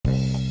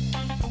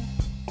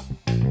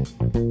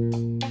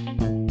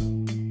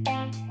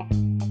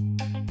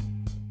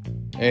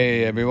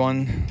Hey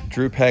everyone,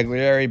 Drew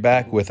Pagliari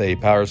back with a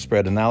power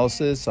spread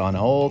analysis on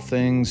all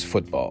things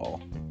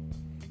football.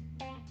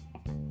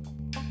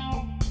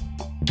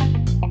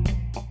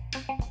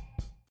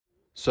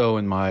 So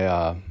in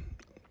my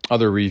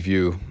other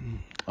review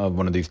of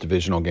one of these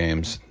divisional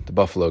games, the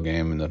Buffalo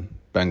game and the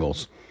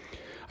Bengals,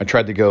 I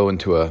tried to go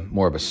into a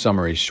more of a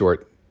summary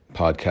short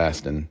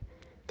podcast, and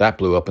that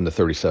blew up into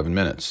 37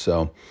 minutes.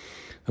 So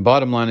the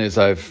bottom line is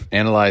I've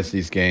analyzed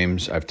these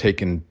games. I've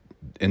taken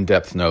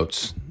in-depth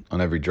notes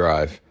on every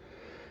drive.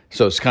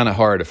 So it's kind of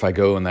hard if I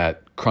go in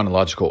that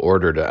chronological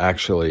order to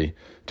actually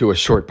do a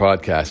short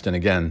podcast. And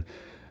again,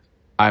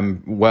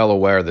 I'm well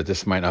aware that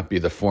this might not be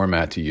the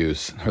format to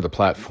use or the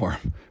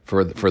platform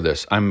for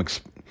this.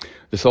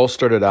 This all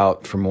started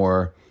out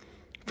for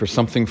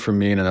something for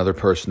me and another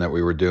person that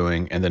we were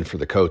doing, and then for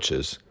the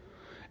coaches.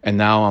 And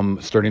now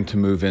I'm starting to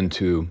move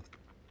into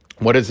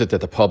what is it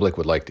that the public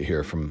would like to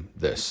hear from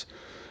this.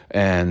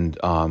 And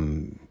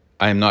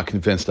I am not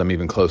convinced I'm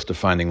even close to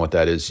finding what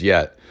that is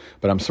yet,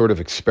 but I'm sort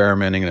of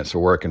experimenting, and it's a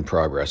work in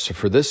progress. So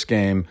for this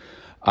game,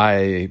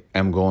 I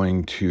am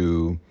going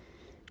to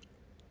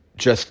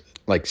just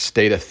like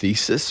state a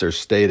thesis or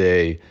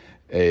state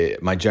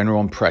my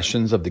general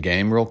impressions of the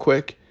game real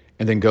quick,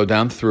 and then go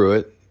down through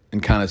it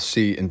and kind of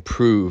see and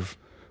prove,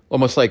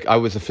 almost like I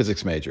was a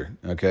physics major,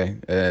 okay?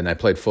 And I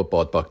played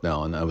football at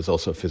Bucknell, and I was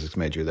also a physics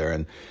major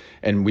there.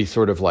 And we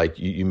sort of like,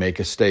 you make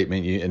a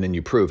statement and then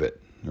you prove it.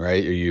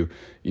 Right, or you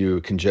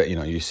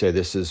say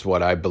this is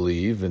what I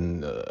believe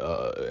and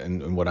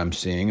what I'm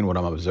seeing and what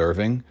I'm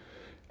observing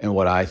and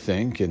what I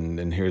think,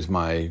 and here's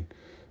the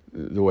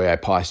way I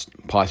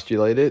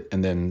postulate it,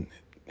 and then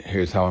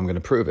here's how I'm going to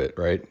prove it.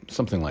 Right,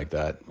 something like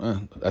that.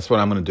 That's what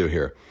I'm going to do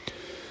here.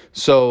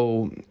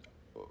 So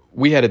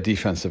we had a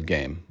defensive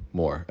game,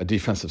 a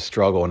defensive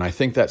struggle, and I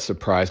think that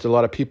surprised a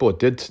lot of people. It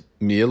did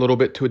me a little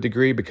bit to a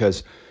degree,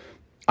 because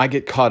I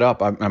get caught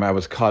up. I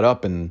was caught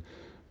up in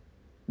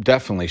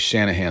definitely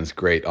Shanahan's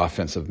great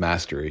offensive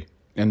mastery,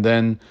 and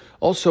then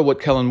also what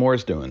Kellen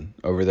Moore's doing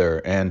over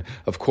there. And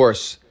of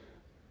course,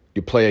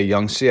 you play a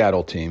young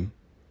Seattle team,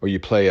 or you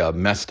play a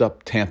messed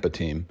up Tampa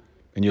team,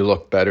 and you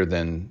look better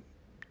than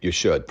you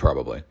should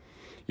probably.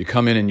 You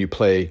come in and you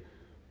play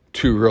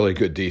two really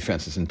good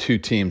defenses and two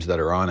teams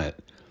that are on it.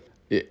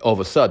 All of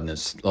a sudden,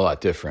 it's a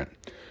lot different.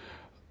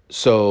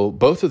 So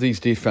both of these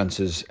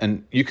defenses,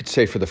 and you could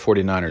say for the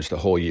 49ers the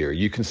whole year,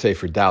 you can say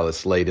for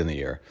Dallas late in the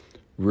year,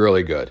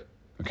 really good.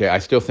 Okay, I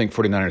still think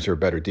 49ers are a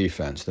better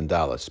defense than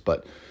Dallas,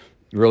 but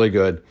really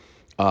good.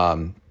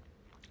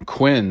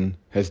 Quinn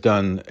has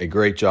done a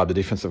great job, the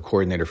defensive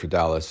coordinator for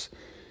Dallas.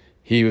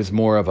 He was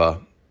more of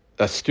a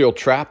steel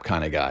trap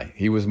kind of guy.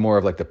 He was more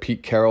of like the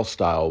Pete Carroll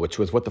style, which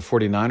was what the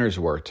 49ers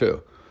were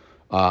too,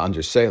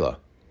 under Saleh.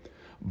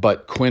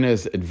 But Quinn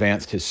has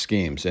advanced his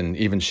schemes, and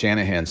even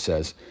Shanahan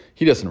says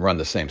he doesn't run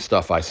the same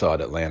stuff I saw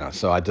at Atlanta,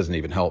 so it doesn't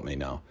even help me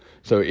now.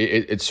 So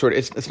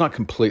it's not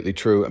completely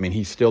true. I mean,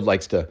 he still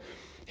likes to.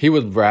 He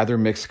would rather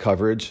mix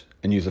coverage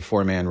and use a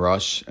four-man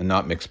rush and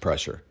not mix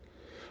pressure.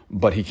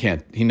 But he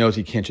can't. He knows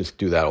he can't just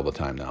do that all the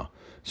time now.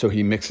 So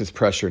he mixes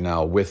pressure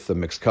now with the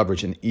mixed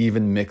coverage, and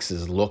even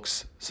mixes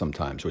looks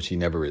sometimes, which he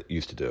never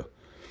used to do.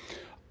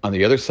 On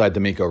the other side,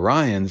 DeMeco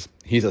Ryans,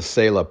 he's a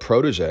Saleh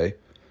protege,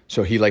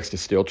 so he likes to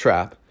steal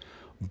trap.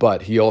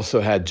 But he also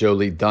had Joe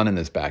Lee Dunn in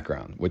his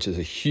background, which is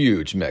a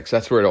huge mix.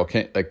 That's where it all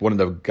came, like one of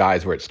the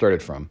guys where it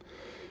started from.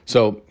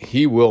 So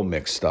he will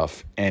mix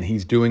stuff, and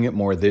he's doing it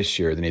more this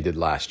year than he did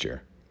last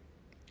year.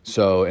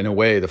 So in a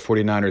way, the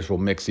 49ers will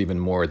mix even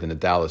more than the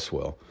Dallas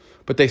will.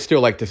 But they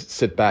still like to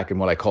sit back in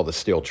what I call the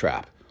steel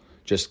trap.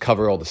 Just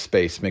cover all the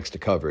space, mix the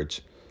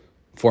coverage,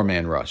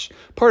 four-man rush.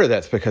 Part of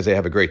that's because they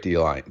have a great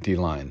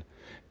D-line.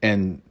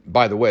 And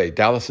by the way,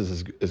 Dallas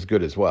is as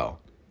good as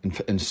well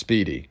and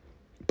speedy,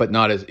 but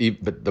but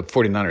the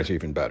 49ers are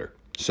even better.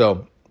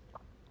 So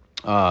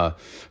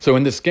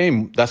in this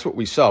game, that's what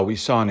we saw. We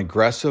saw an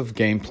aggressive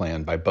game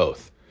plan by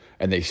both,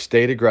 and they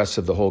stayed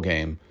aggressive the whole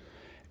game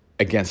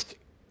against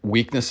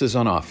weaknesses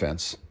on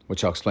offense,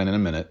 which I'll explain in a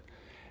minute,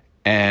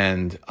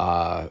 and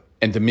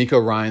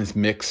DeMeco Ryans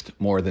mixed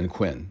more than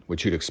Quinn,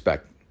 which you'd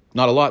expect.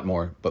 Not a lot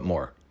more, but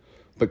more.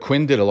 But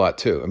Quinn did a lot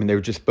too. I mean, they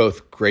were just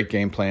both great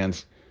game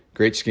plans,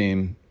 great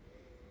scheme,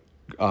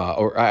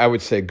 or I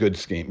would say good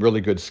scheme,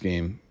 really good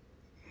scheme.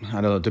 I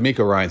don't know,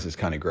 DeMeco Ryans is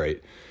kind of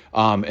great.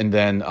 And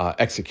then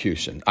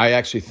execution. I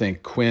actually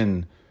think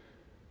Quinn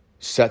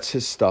sets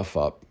his stuff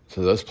up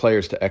for those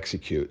players to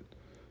execute,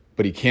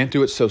 but he can't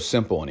do it so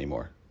simple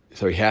anymore.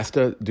 So he has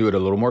to do it a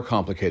little more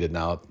complicated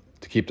now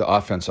to keep the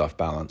offense off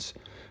balance,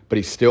 but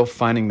he's still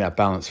finding that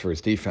balance for his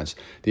defense.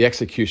 The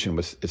execution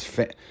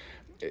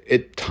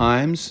at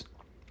times,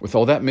 with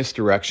all that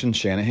misdirection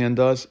Shanahan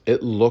does,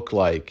 it looked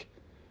like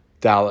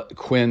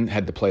Quinn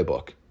had the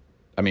playbook.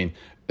 I mean,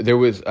 there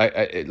was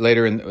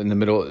later in the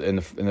middle in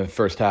the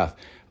first half,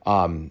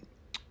 the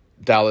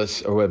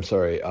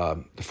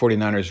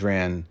 49ers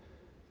ran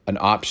an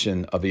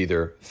option of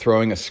either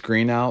throwing a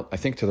screen out, I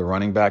think to the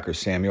running back or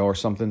Samuel or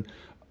something,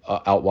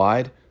 out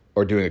wide,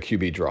 or doing a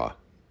QB draw.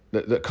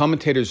 The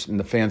commentators and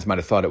the fans might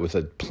have thought it was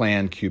a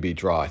planned QB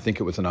draw. I think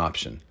it was an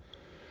option.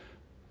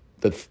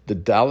 The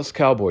Dallas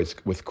Cowboys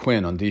with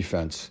Quinn on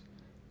defense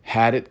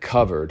had it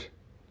covered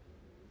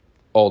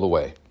all the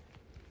way.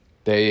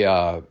 They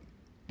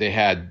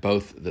had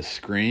both the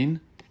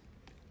screen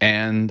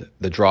and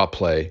the draw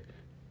play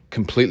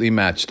completely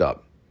matched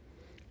up.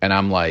 And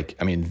I'm like,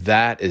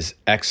 that is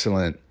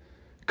excellent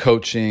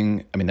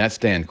coaching. That's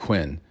Dan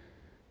Quinn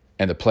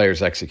and the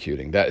players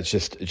executing. That is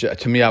just,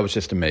 to me, I was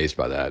just amazed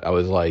by that. I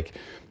was like,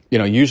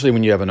 usually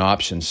when you have an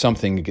option,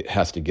 something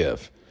has to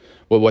give.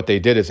 Well, what they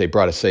did is they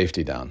brought a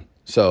safety down.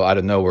 So out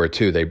of nowhere,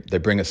 too, they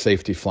bring a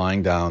safety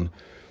flying down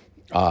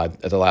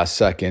at the last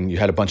second. You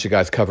had a bunch of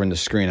guys covering the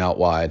screen out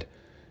wide,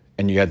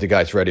 and you had the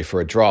guys ready for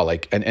a draw.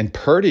 And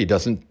Purdy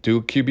doesn't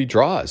do QB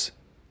draws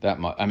that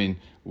much.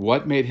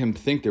 What made him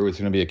think there was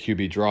going to be a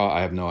QB draw?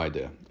 I have no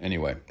idea.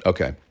 Anyway,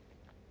 okay.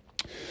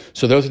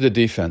 So those are the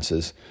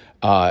defenses.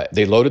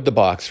 They loaded the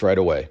box right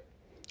away.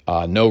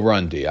 No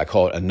run D. I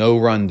call it a no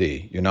run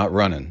D. You're not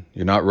running.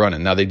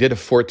 Now, they did a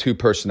 4-2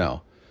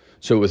 personnel.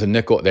 So it was a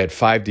nickel. They had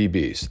 5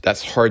 DBs.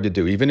 That's hard to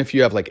do. Even if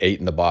you have 8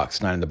 in the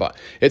box, 9 in the box.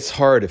 It's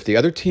hard. If the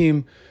other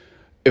team,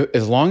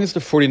 as long as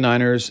the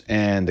 49ers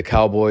and the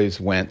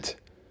Cowboys went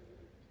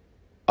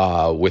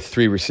with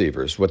 3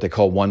 receivers, what they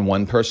call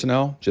 1-1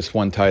 personnel, just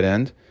 1 tight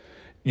end,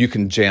 you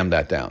can jam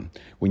that down.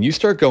 When you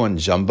start going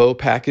jumbo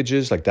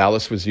packages, like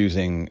Dallas was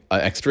using an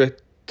extra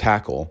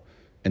tackle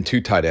and 2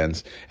 tight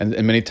ends, and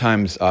many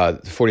times the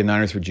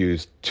 49ers would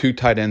use 2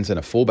 tight ends and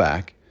a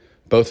fullback.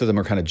 Both of them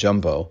are kind of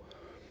jumbo.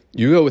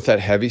 You go with that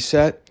heavy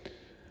set,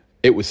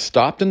 it was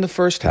stopped in the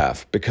first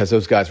half because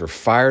those guys were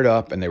fired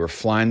up and they were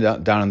flying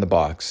down in the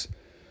box.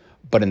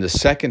 But in the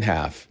second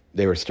half,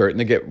 they were starting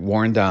to get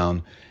worn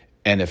down.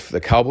 And if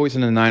the Cowboys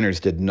and the Niners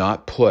did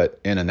not put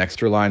in an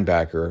extra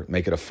linebacker,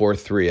 make it a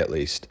 4-3 at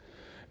least,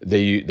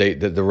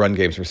 the run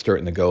games were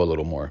starting to go a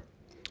little more.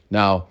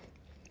 Now,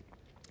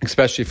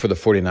 especially for the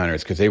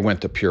 49ers, because they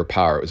went to pure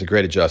power. It was a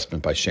great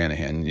adjustment by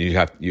Shanahan.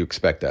 You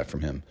expect that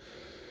from him.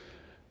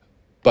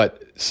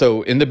 But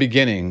so in the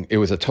beginning, it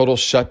was a total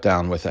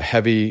shutdown with a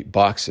heavy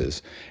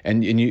boxes,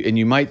 and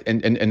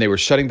they were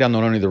shutting down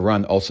not only the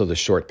run, also the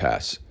short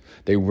pass.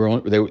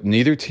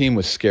 Neither team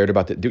was scared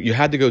about that. You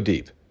had to go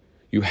deep.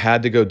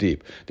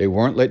 They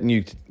weren't letting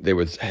you. There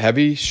was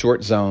heavy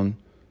short zone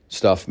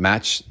stuff,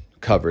 match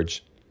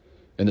coverage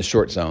in the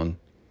short zone,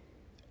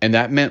 and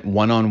that meant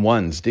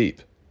one-on-ones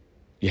deep.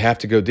 You have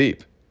to go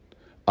deep.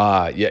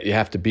 You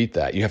have to beat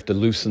that. You have to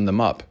loosen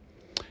them up.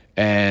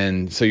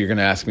 And so you're going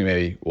to ask me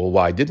maybe, well,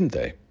 why didn't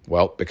they?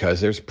 Well,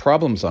 because there's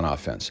problems on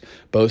offense.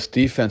 Both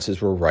defenses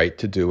were right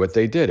to do what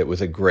they did. It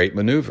was a great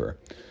maneuver.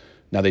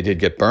 Now, they did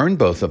get burned,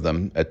 both of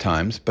them, at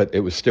times, but it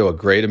was still a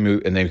great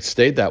move, and they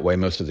stayed that way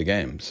most of the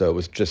game. So it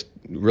was just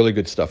really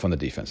good stuff on the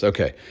defense.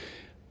 Okay,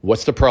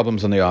 what's the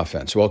problems on the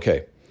offense? Well,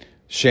 okay,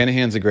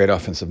 Shanahan's a great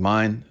offensive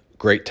mind,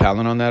 great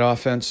talent on that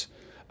offense.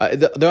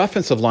 The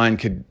offensive line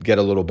could get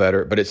a little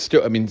better, but it's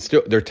still,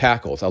 their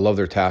tackles. I love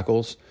their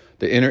tackles.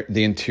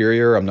 The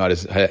interior, I'm not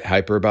as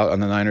hyper about on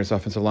the Niners'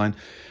 offensive line.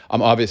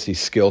 Obviously,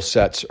 skill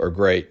sets are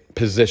great.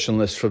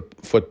 Positionless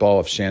football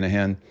of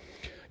Shanahan.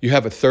 You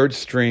have a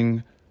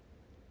third-string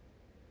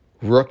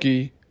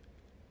rookie,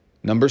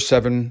 number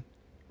 7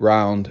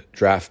 round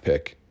draft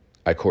pick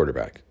at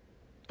quarterback.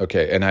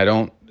 Okay, and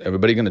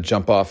everybody going to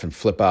jump off and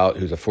flip out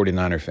who's a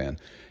 49er fan.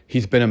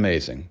 He's been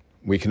amazing.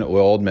 We'll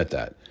all admit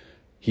that.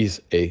 He's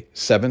a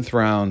 7th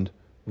round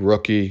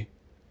rookie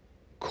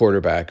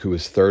quarterback who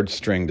was 3rd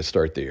string to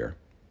start the year.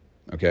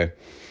 Okay,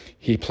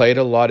 he played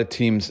a lot of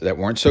teams that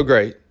weren't so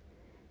great,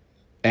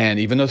 and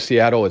even though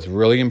Seattle is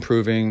really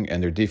improving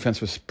and their defense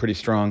was pretty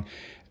strong,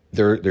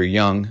 they're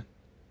young,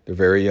 they're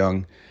very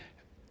young.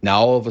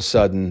 Now all of a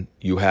sudden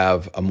you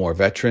have a more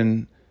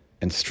veteran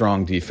and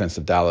strong defense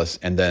of Dallas,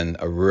 and then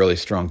a really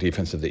strong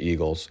defense of the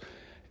Eagles,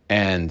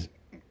 and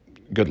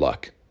good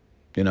luck.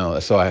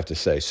 That's all I have to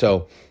say.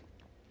 So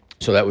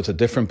that was a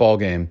different ball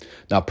game.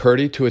 Now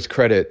Purdy, to his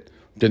credit,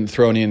 didn't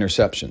throw any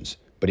interceptions,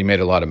 but he made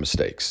a lot of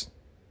mistakes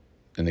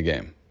in the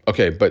game.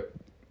 Okay, but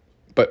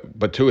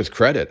to his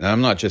credit, and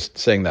I'm not just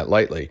saying that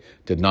lightly,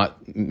 did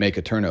not make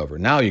a turnover.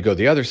 Now you go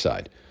the other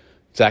side.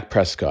 Dak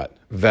Prescott,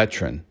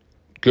 veteran,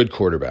 good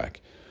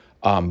quarterback,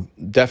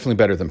 definitely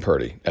better than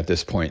Purdy at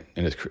this point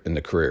in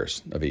the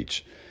careers of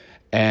each,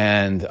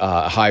 and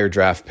a higher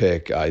draft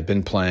pick. He'd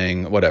been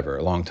playing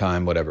a long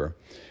time, whatever.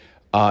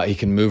 He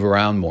can move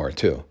around more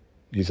too.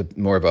 He's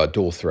more of a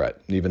dual threat,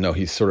 even though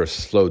he's sort of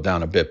slowed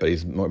down a bit, but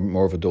he's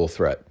more of a dual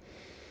threat.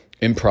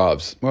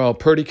 Improvs. Well,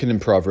 Purdy can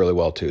improv really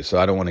well too, so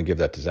I don't want to give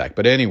that to Zach.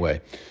 But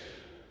anyway,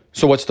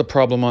 so what's the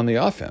problem on the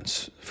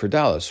offense for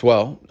Dallas?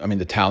 Well,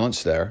 the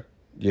talent's there.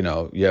 You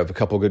have a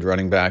couple good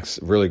running backs,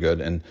 really good,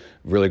 and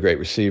really great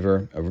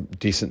receiver, a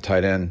decent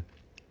tight end.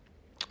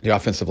 The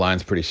offensive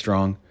line's pretty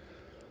strong.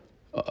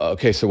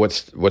 Okay, so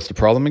what's the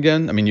problem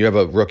again? You have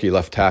a rookie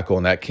left tackle,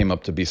 and that came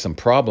up to be some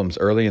problems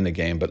early in the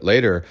game, but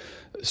later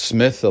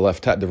Smith, the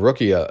left tackle, the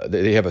rookie,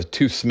 they have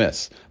 2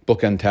 Smiths,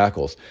 bookend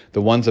tackles.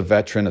 The one's a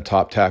veteran, a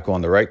top tackle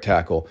on the right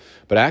tackle,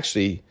 but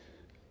actually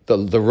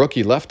the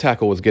rookie left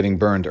tackle was getting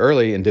burned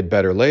early and did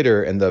better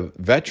later, and the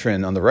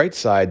veteran on the right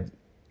side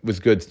was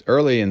good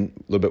early and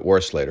a little bit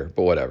worse later.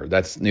 But whatever,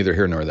 that's neither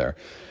here nor there.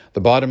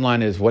 The bottom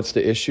line is, what's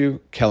the issue?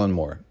 Kellen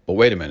Moore. But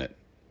wait a minute.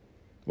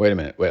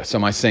 So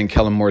am I saying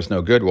Kellen Moore's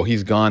no good? Well,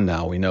 he's gone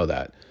now. We know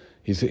that.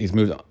 He's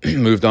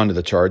moved on to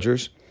the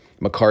Chargers.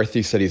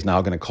 McCarthy said he's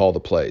now going to call the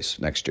plays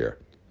next year.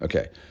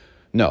 Okay.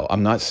 No,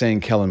 I'm not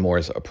saying Kellen Moore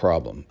is a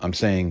problem. I'm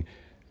saying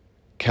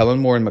Kellen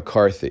Moore and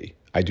McCarthy,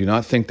 I do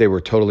not think they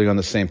were totally on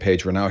the same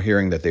page. We're now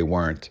hearing that they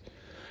weren't.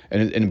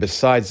 And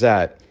besides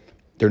that,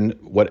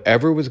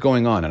 whatever was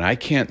going on, and I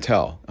can't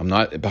tell, I'm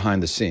not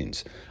behind the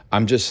scenes,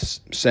 I'm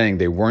just saying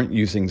they weren't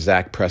using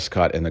Dak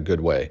Prescott in a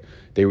good way.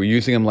 They were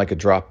using him like a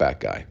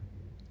drop-back guy,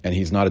 and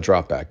he's not a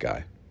drop-back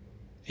guy.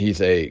 He's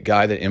a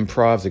guy that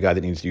improvs, a guy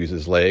that needs to use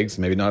his legs,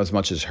 maybe not as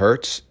much as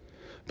Hurts,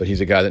 but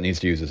he's a guy that needs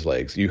to use his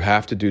legs. You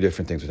have to do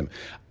different things with him.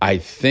 I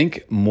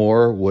think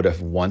Moore would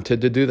have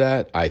wanted to do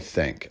that,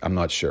 I'm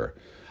not sure.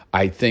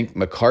 I think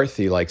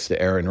McCarthy likes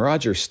the Aaron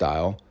Rodgers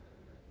style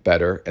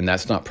better, and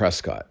that's not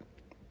Prescott.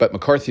 But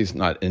McCarthy's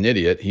not an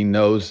idiot. He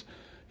knows,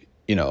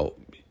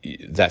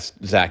 that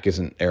Zach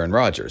isn't Aaron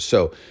Rodgers.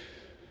 So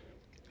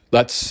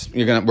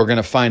we're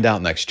gonna find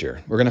out next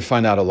year. We're gonna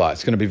find out a lot.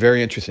 It's gonna be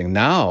very interesting.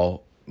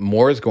 Now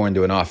Moore is going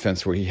to an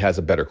offense where he has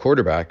a better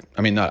quarterback.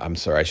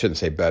 I shouldn't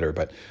say better,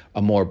 but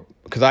a more,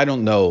 because I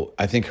don't know.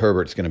 I think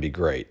Herbert's going to be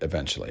great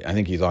eventually. I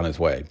think he's on his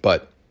way,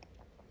 but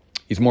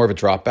he's more of a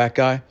drop back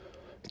guy,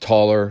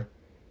 taller,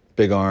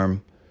 big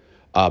arm,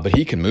 but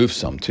he can move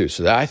some too.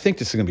 So I think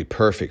this is going to be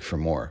perfect for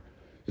Moore.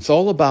 It's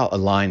all about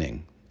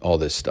aligning all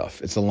this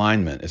stuff. It's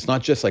alignment. It's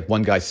not just like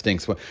one guy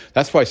stinks.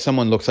 That's why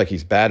someone looks like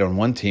he's bad on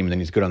one team and then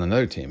he's good on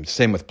another team.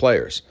 Same with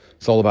players.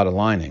 It's all about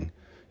aligning.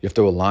 You have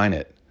to align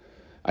it.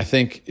 I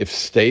think if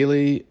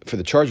Staley for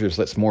the Chargers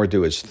lets Moore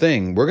do his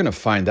thing, we're going to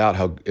find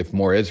out if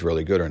Moore is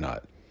really good or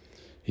not.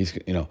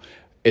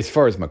 As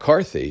far as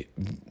McCarthy,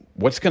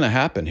 what's going to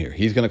happen here?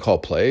 He's going to call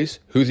plays.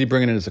 Who's he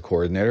bringing in as a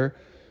coordinator?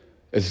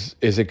 Is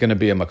it going to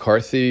be a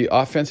McCarthy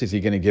offense? Is he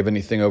going to give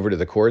anything over to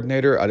the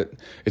coordinator?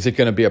 Is it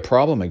going to be a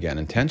problem again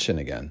and tension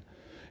again?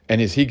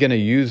 And is he going to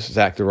use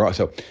Zach the wrong?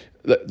 So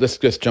let's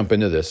just jump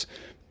into this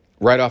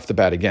right off the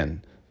bat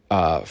again.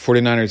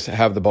 49ers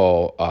have the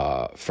ball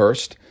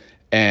first.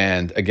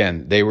 And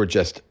again, they were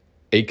just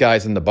 8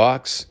 guys in the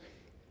box,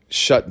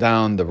 shut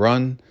down the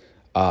run.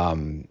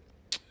 Then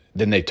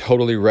they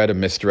totally read a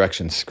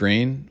misdirection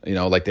screen,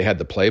 like they had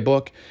the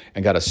playbook,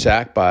 and got a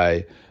sack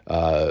by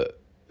Udigizuwa.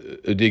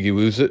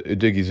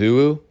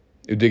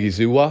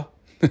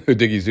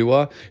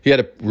 He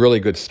had a really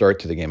good start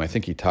to the game. I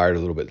think he tired a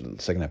little bit in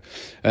the second half.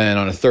 And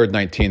on a 3rd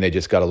 19, they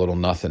just got a little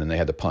nothing, and they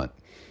had to punt.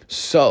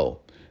 So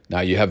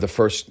now you have the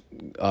first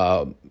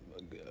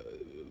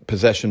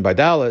possession by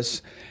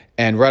Dallas.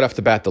 And right off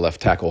the bat, the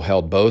left tackle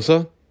held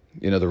Bosa,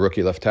 the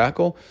rookie left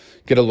tackle,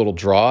 get a little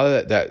draw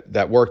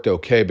that worked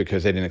okay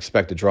because they didn't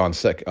expect a draw on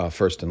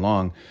first and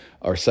long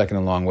or second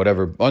and long,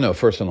 whatever. Oh no,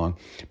 first and long.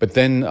 But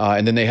then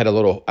and then they had a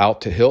little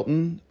out to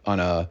Hilton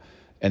and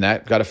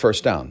that got a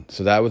first down.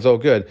 So that was all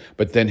good.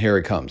 But then here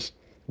it comes.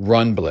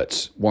 Run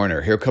blitz,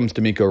 Warner. Here comes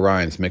D'Amico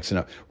Ryans mixing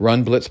up.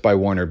 Run blitz by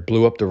Warner,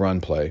 blew up the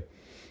run play.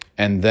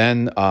 And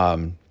then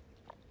on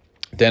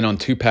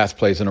 2 pass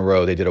plays in a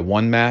row, they did a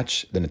 1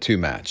 match, then a 2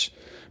 match.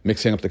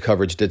 Mixing up the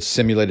coverage, did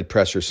simulated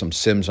pressure, some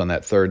sims on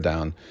that 3rd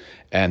down,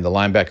 and the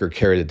linebacker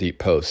carried a deep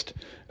post.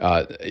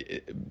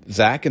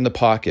 Zach in the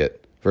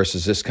pocket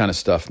versus this kind of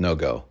stuff, no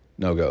go.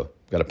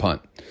 Got a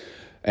punt.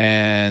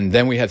 And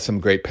then we had some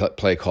great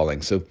play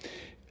calling. So,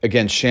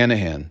 again,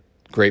 Shanahan,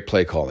 great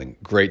play calling,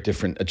 great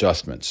different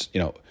adjustments,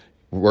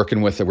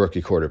 working with a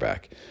rookie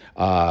quarterback.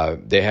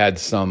 They had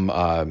some,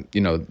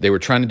 they were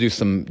trying to do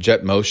some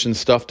jet motion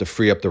stuff to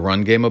free up the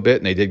run game a bit,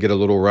 and they did get a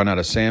little run out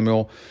of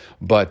Samuel,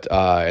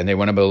 and they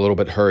went up a little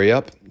bit hurry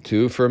up,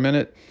 too, for a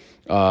minute.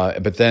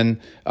 But then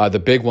the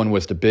big one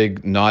was the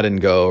big nod and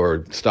go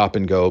or stop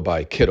and go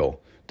by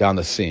Kittle down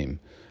the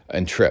seam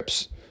and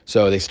trips.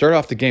 So they started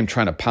off the game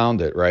trying to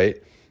pound it, right?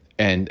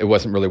 And it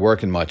wasn't really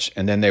working much.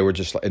 And then they were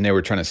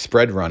trying to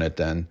spread run it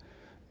then.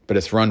 But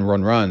it's run,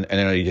 and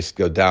then you just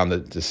go down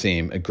the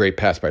seam. A great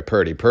pass by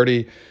Purdy.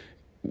 Purdy,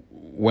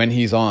 when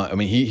he's on,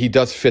 he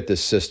does fit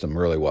this system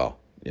really well.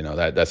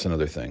 That's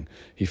another thing.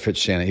 He fits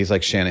Shanahan. He's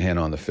like Shanahan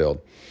on the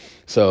field.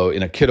 So,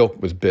 Kittle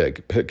was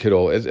big.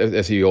 Kittle,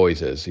 as he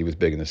always is, he was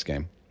big in this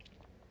game.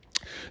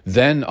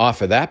 Then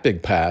off of that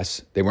big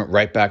pass, they went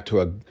right back to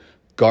a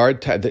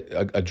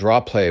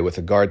draw play with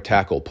a guard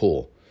tackle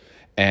pull,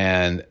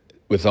 and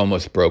was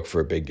almost broke for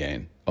a big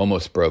gain.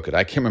 Almost broke it.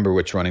 I can't remember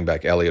which running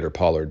back, Elliott or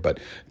Pollard, but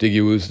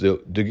Digizuwa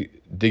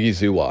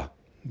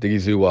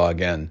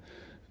again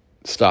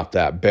stopped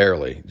that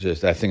barely.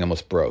 Just that thing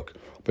almost broke.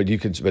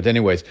 But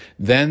anyways,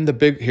 then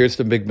here's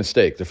the big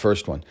mistake. The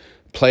first one,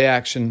 play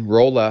action,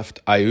 roll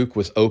left. Ayuk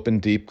was open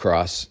deep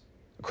across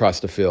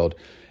the field,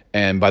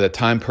 and by the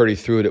time Purdy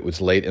threw it, it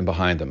was late and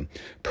behind him.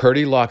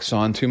 Purdy locks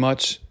on too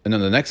much, and then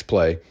the next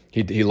play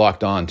he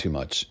locked on too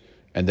much,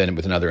 and then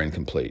with another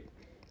incomplete.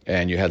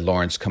 And you had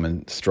Lawrence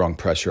coming strong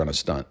pressure on a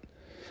stunt.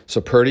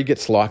 So Purdy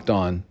gets locked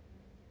on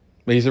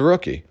He's a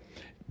rookie.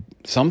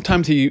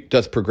 Sometimes he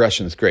does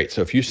progressions great.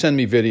 So if you send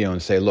me video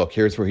and say, look,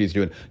 here's where he's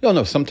doing, you'll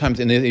know sometimes,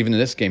 even in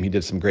this game, he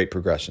did some great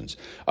progressions.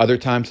 Other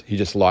times, he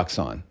just locks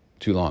on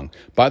too long.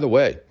 By the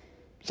way,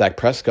 Dak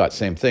Prescott,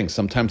 same thing.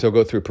 Sometimes he'll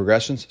go through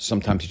progressions.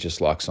 Sometimes he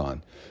just locks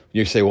on.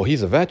 You say, well,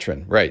 he's a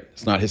veteran. Right.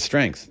 It's not his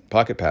strength,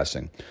 pocket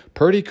passing.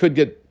 Purdy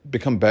could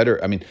become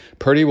better. I mean,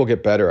 Purdy will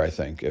get better, I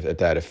think, at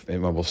that.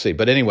 We'll see.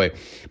 But anyway,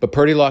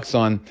 Purdy locks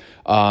on,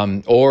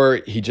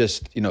 or he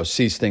just,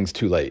 sees things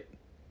too late.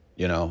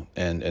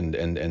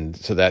 And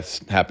so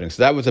that's happening.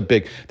 So that was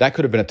that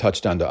could have been a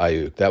touchdown to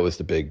Ayuk. That was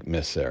the big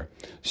miss there.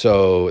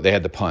 So they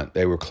had the punt.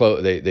 They were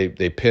close.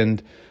 They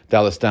pinned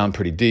Dallas down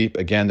pretty deep.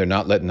 Again, they're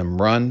not letting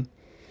them run,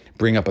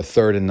 bring up a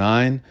 3rd and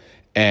 9.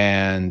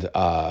 And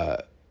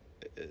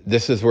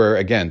this is where,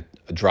 again,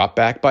 a drop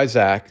back by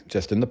Zach,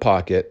 just in the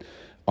pocket.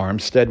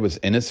 Armstead was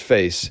in his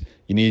face.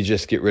 You need to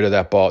just get rid of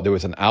that ball. There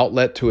was an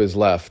outlet to his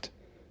left.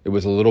 It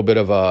was a little bit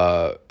of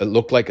it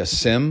looked like a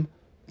sim.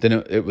 Then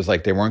it was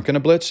like they weren't going to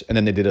blitz, and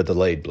then they did a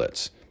delayed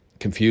blitz.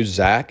 Confused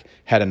Zach,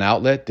 had an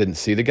outlet, didn't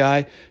see the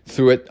guy,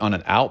 threw it on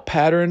an out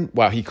pattern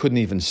while he couldn't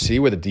even see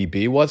where the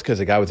DB was because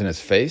the guy was in his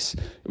face.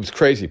 It was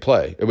crazy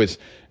play. It was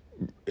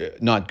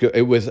not good.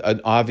 It was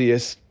an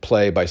obvious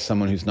play by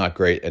someone who's not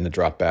great in the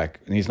drop back,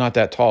 and he's not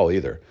that tall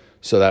either.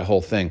 So that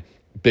whole thing,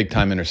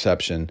 big-time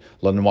interception.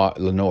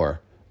 Lenore,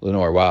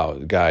 wow,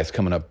 the guy's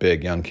coming up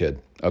big, young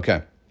kid.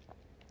 Okay.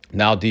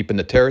 Now deep in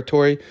the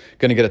territory,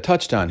 going to get a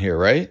touchdown here,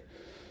 right?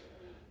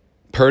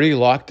 Purdy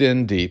locked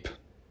in deep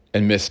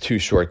and missed 2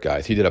 short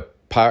guys. He did a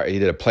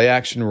play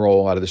action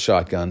roll out of the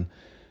shotgun,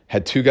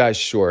 had 2 guys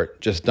short.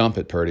 Just dump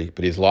it, Purdy.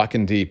 But he's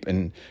locking deep,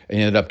 and he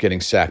ended up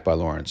getting sacked by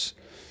Lawrence.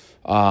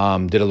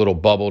 Did a little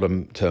bubble to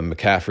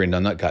McCaffrey,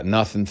 and got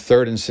nothing.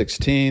 3rd and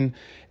 16,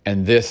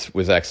 and this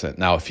was excellent.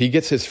 Now, if he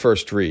gets his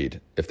first read,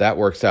 if that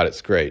works out,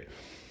 it's great.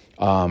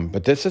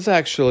 But this is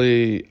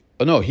actually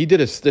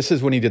this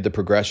is when he did the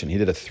progression. He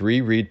did a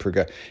 3-read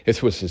progression.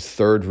 This was his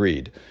 3rd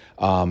read.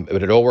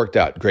 But it all worked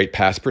out. Great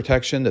pass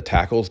protection. The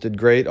tackles did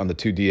great on the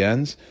 2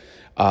 DNs.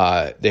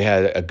 They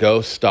had a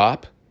go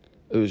stop.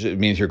 It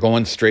means you're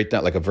going straight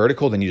down like a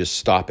vertical, then you just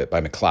stop it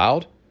by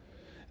McLeod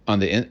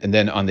and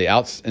then on the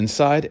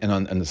inside and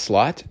on the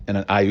slot, and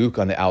an Ayuk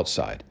on the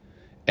outside.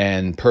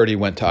 And Purdy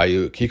went to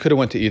Ayuk. He could have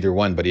went to either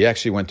one, but he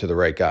actually went to the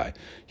right guy.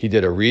 He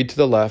did a read to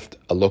the left,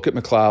 a look at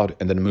McLeod,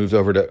 and then moved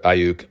over to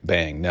Ayuk.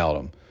 Bang, nailed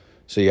him.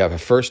 So you have a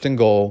 1st and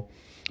goal,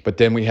 but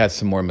then we had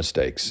some more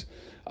mistakes.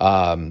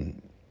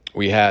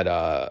 We had,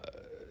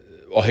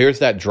 here's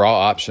that draw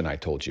option I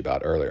told you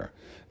about earlier.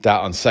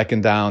 On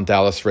 2nd down,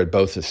 Dallas read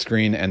both the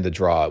screen and the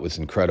draw. It was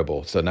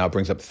incredible. So now it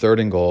brings up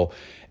 3rd and goal,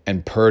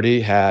 and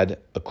Purdy had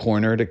a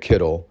corner to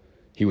Kittle.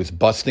 He was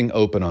busting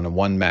open on a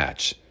 1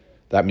 match.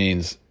 That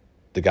means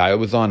the guy who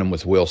was on him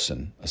was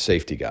Wilson, a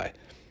safety guy,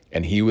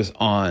 and he was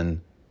on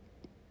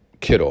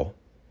Kittle,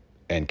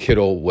 and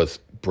Kittle was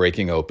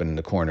breaking open in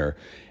the corner,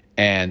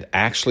 and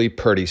actually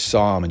Purdy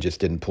saw him and just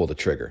didn't pull the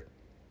trigger.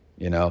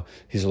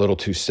 He's a little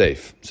too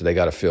safe, so they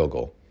got a field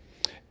goal.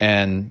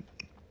 And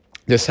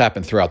this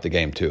happened throughout the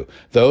game, too.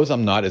 Those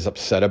I'm not as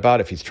upset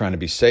about. If he's trying to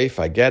be safe,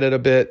 I get it a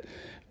bit.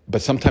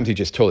 But sometimes he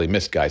just totally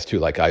missed guys, too,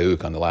 like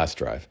Ayuk on the last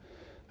drive.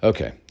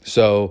 Okay,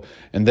 so,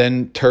 and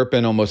then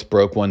Turpin almost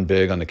broke one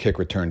big on the kick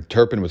return.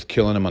 Turpin was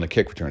killing him on the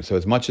kick return. So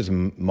as much as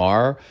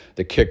Maher,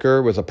 the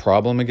kicker, was a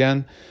problem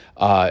again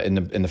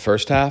in the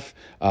first half,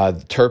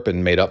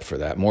 Turpin made up for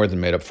that. More than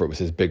made up for it with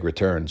his big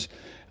returns.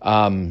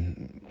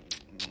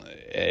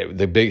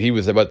 He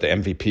was about the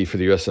MVP for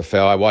the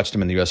USFL. I watched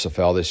him in the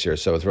USFL this year,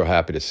 so I was real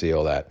happy to see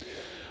all that.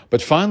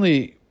 But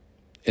finally,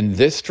 in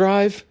this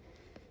drive,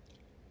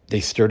 they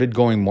started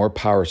going more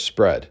power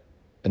spread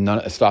and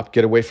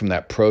get away from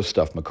that pro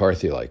stuff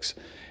McCarthy likes.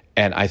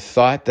 And I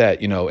thought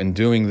that, in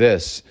doing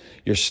this,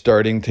 you're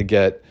starting to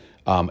get,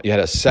 you had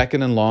a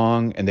 2nd and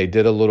long, and they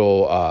did a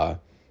little,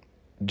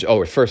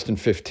 1st and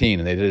 15,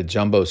 and they did a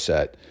jumbo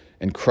set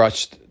and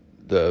crushed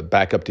the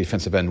backup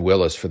defensive end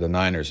Willis for the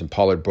Niners, and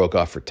Pollard broke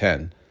off for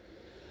 10.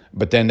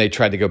 But then they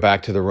tried to go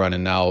back to the run,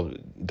 and now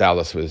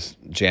Dallas was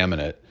jamming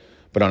it.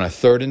 But on a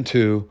 3rd and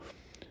 2,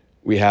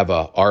 we have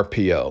a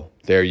RPO.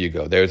 There you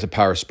go. There's a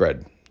power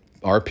spread.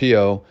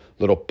 RPO,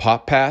 little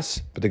pop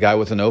pass, but the guy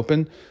wasn't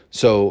open.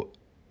 So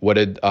what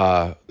did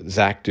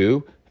Zach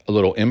do? A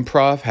little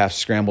improv, half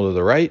scramble to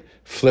the right,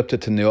 flipped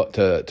it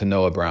to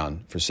Noah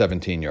Brown for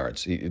 17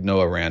 yards.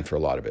 Noah ran for a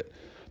lot of it.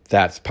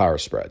 That's power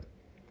spread.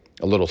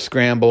 A little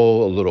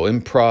scramble, a little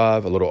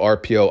improv, a little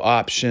RPO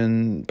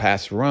option,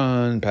 pass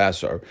run,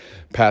 pass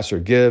or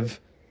give.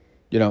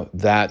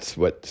 That's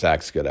what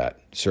Zach's good at.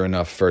 Sure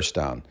enough, 1st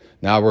down.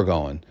 Now we're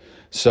going.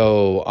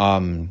 So,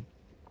 and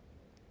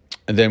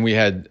then we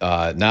had,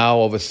 now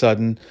all of a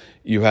sudden,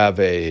 you have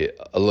a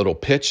little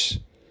pitch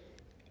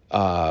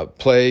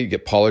play.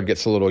 Pollard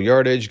gets a little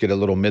yardage, get a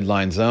little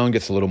midline zone,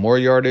 gets a little more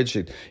yardage.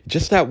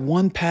 Just that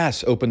one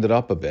pass opened it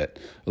up a bit,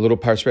 a little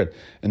power spread.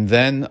 And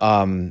then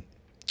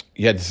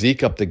you had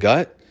Zeke up the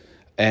gut,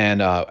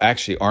 and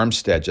actually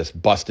Armstead just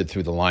busted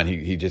through the line.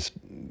 He just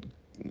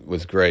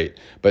was great.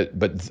 But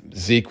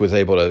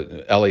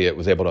Elliott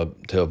was able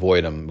to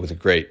avoid him. It was a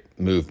great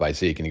move by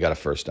Zeke, and he got a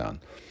first down.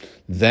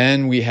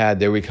 Then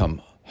there we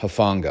come,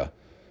 Hufanga.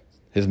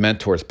 His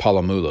mentor is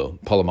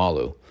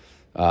Polamalu.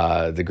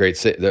 The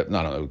great,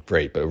 not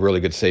great, but a really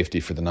good safety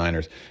for the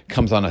Niners.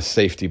 Comes on a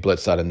safety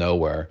blitz out of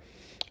nowhere,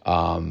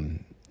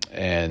 and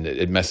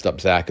it messed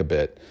up Zach a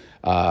bit.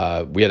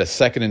 We had a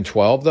 2nd and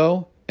 12,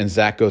 though, and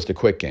Zach goes to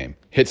quick game.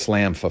 Hits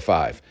Lamb for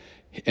 5,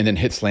 and then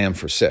hits Lamb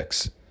for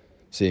 6.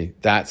 See,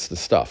 that's the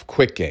stuff.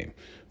 Quick game,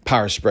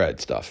 power spread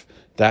stuff.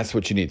 That's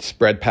what you need.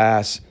 Spread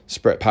pass,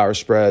 power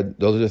spread.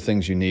 Those are the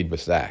things you need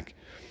with Zach.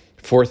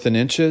 4th and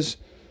inches.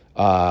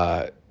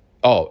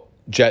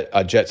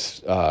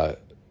 Jets.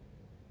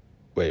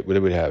 Wait, what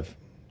did we have?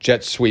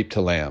 Jet sweep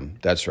to Lamb.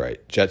 That's right.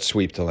 Jet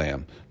sweep to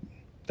Lamb.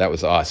 That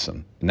was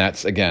awesome. And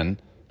that's, again,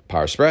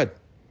 power spread.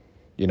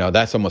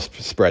 That's almost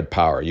spread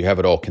power. You have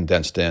it all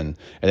condensed in,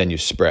 and then you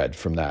spread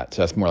from that.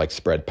 So that's more like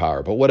spread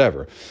power, but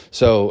whatever.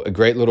 So a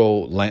great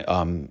little, Lamb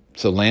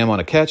on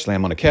a catch,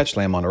 Lamb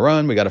on a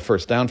run. We got a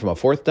first down from a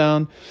 4th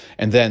down.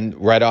 And then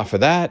right off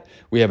of that,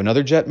 we have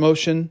another jet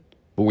motion,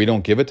 but we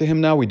don't give it to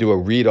him now. We do a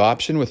read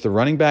option with the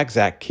running back.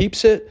 Zach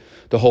keeps it.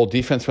 The whole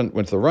defense went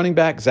to the running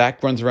back.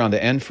 Zach runs around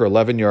the end for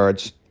 11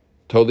 yards,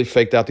 totally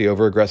faked out the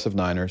over-aggressive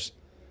Niners.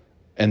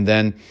 And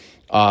then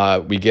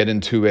we get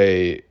into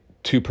a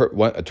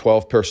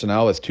 12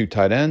 personnel as 2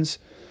 tight ends.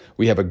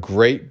 We have a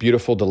great,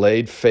 beautiful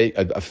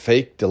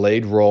fake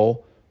delayed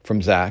roll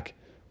from Zach.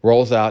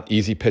 Rolls out,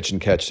 easy pitch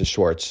and catch to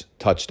Schwartz,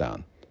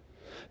 touchdown.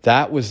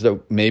 That was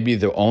maybe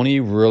the only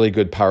really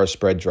good power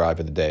spread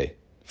drive of the day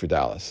for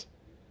Dallas.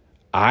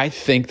 I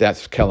think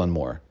that's Kellen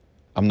Moore.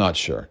 I'm not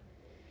sure.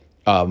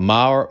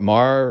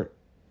 Maher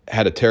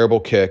had a terrible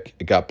kick.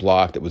 It got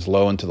blocked. It was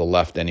low and to the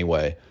left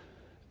anyway.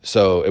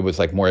 So it was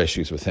like more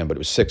issues with him, but it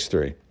was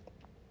 6-3.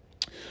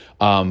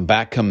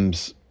 Back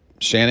comes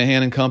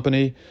Shanahan and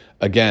company.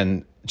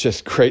 Again,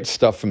 just great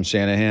stuff from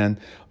Shanahan.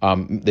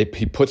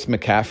 He puts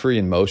McCaffrey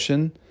in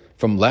motion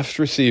from left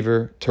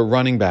receiver to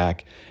running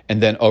back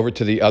and then over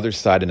to the other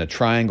side in a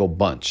triangle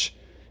bunch.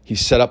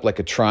 He's set up like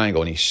a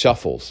triangle, and he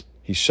shuffles.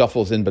 He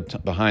shuffles in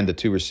behind the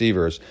 2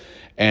 receivers,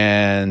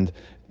 and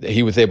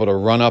he was able to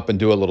run up and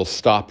do a little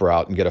stop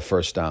route and get a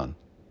first down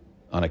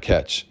on a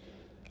catch.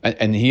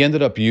 And he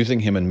ended up using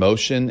him in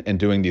motion and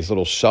doing these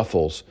little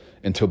shuffles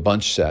into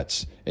bunch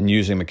sets and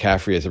using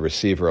McCaffrey as a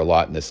receiver a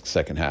lot in this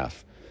second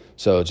half.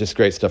 So just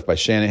great stuff by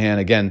Shanahan.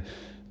 Again,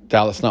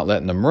 Dallas not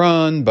letting them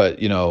run, but,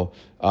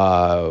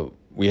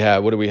 we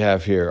have, what do we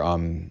have here?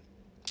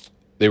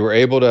 They were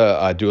able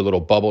to do a little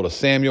bubble to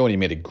Samuel, and he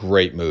made a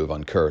great move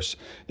on Curse.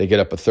 They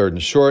get up a 3rd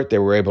and short. They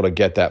were able to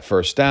get that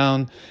first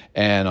down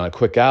and on a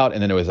quick out,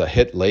 and then it was a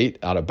hit late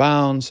out of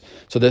bounds.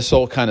 So this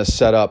all kind of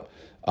set up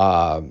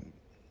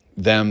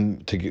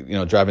them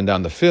to, driving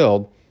down the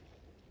field.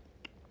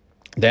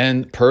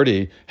 Then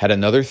Purdy had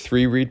another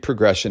 3-read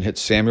progression, hit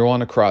Samuel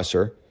on a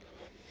crosser,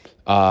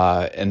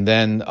 but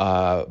then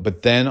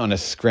on a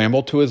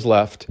scramble to his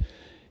left,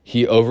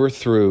 he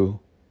overthrew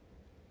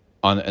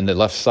in the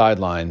left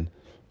sideline.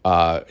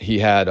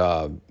 He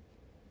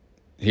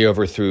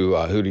overthrew,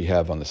 who did he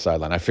have on the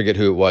sideline? I forget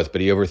who it was,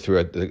 but he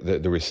overthrew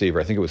the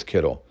receiver. I think it was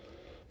Kittle.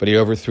 But he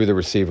overthrew the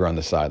receiver on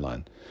the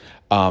sideline.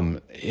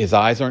 His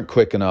eyes aren't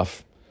quick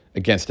enough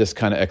against this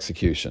kind of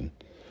execution.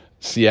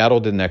 Seattle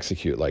didn't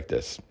execute like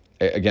this.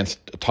 Against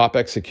top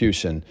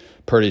execution,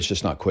 Purdy's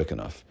just not quick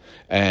enough.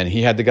 And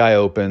he had the guy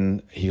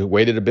open. He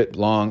waited a bit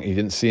long. He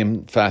didn't see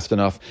him fast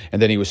enough.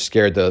 And then he was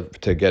scared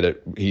to get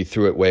it. He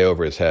threw it way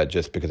over his head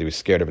just because he was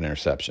scared of an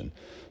interception.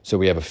 So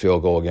we have a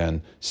field goal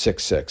again,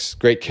 6-6.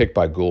 Great kick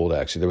by Gould,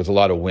 actually. There was a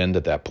lot of wind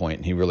at that point,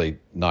 and he really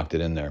knocked it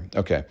in there.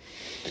 Okay.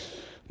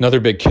 Another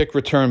big kick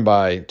return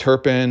by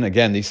Turpin.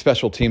 Again, these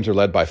special teams are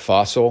led by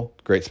Fossil,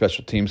 great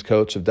special teams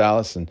coach of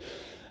Dallas. And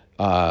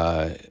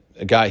a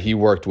guy he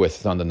worked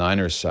with on the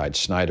Niners side,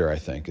 Snyder, I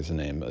think is the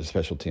name, a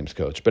special teams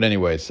coach. But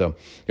anyway, so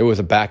it was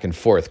a back and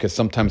forth because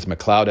sometimes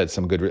McLeod had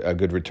some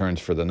good returns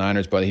for the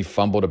Niners, but he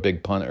fumbled a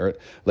big punt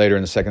later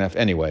in the second half.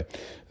 Anyway,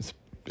 it's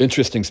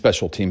interesting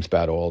special teams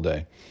battle all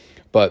day.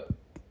 But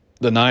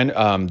the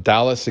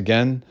Dallas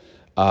again,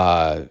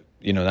 now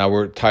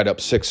we're tied up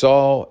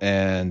 6-all,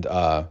 and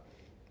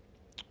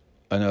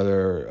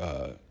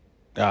another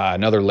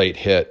late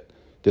hit,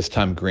 this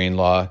time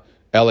Greenlaw.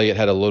 Elliott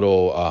had a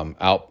little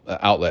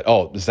outlet.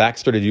 Oh, Zach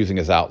started using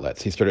his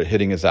outlets. He started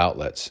hitting his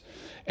outlets,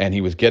 and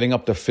he was getting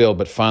up the field,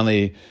 but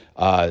finally,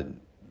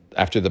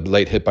 after the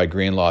late hit by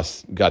Greenlaw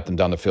got them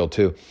down the field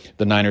too,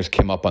 the Niners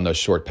came up on those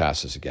short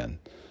passes again.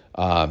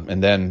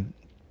 And then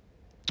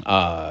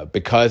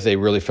because they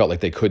really felt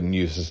like they couldn't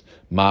use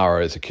Maher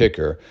as a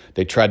kicker,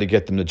 they tried to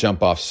get them to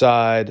jump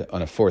offside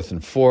on a 4th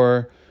and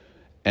 4,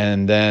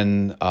 and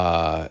then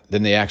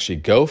they actually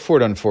go for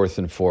it on 4th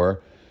and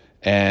 4,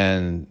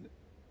 and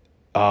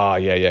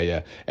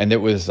and it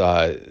was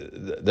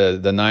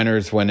the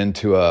Niners went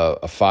into a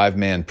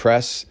 5-man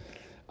press.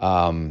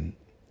 The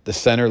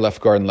center,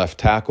 left guard, and left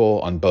tackle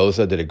on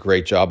Boza did a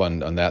great job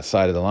on that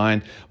side of the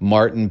line.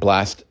 Martin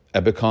blast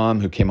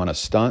Ebicom, who came on a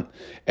stunt,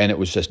 and it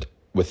was just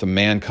with the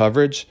man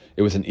coverage,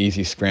 it was an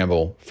easy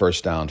scramble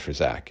first down for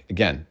Zach.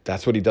 Again,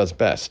 that's what he does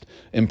best.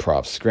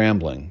 Improv,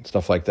 scrambling,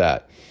 stuff like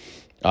that.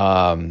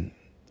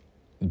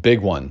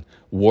 Big one.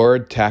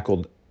 Ward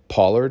tackled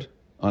Pollard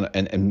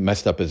and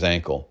messed up his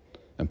ankle.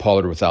 And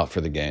Pollard was out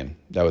for the game.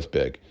 That was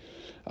big.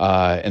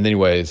 And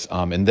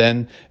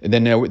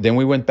then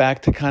we went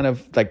back to kind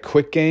of like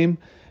quick game.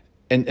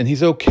 And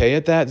he's okay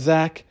at that,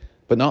 Zach,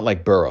 but not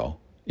like Burrow.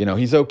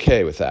 He's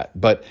okay with that.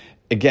 But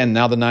again,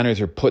 now the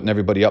Niners are putting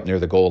everybody up near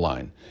the goal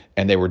line,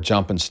 and they were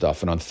jumping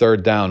stuff. And on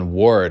third down,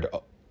 Ward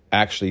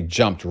actually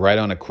jumped right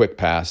on a quick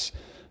pass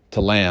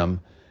to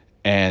Lamb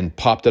and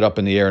popped it up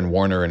in the air, and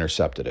Warner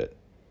intercepted it.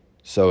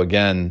 So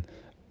again,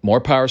 more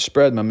power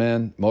spread, my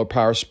man. More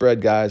power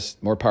spread, guys.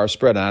 More power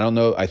spread. And I don't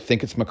know. I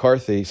think it's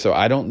McCarthy. So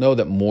I don't know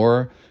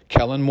that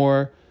Kellen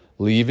Moore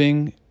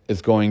leaving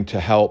is going to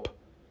help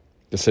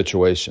the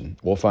situation.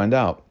 We'll find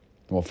out.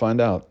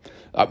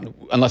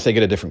 Unless they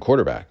get a different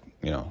quarterback.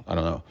 I don't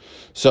know.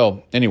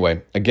 So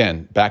anyway,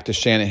 again, back to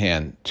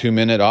Shanahan.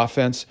 2-minute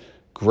offense,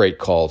 great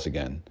calls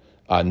again.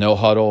 No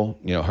huddle,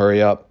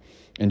 hurry up.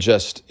 And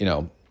just,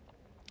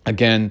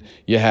 again,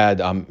 you had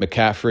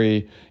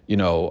McCaffrey,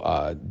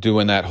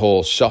 doing that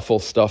whole shuffle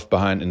stuff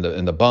behind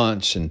in the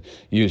bunch and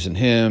using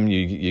him.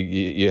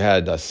 You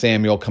had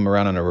Samuel come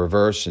around on a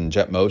reverse and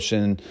jet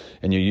motion,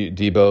 and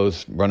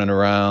Debo's running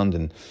around,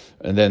 and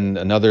then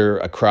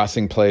a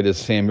crossing play to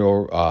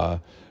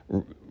Samuel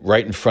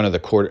right in front of the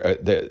quarter.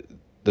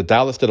 The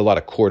Dallas did a lot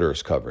of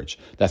quarters coverage.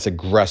 That's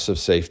aggressive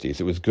safeties.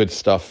 It was good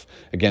stuff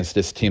against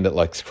this team that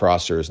likes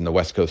crossers and the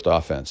West Coast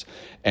offense.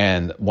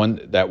 And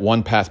that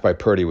one pass by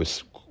Purdy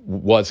was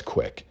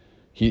quick.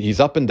 He's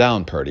up and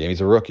down, Purdy, and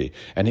he's a rookie.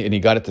 And he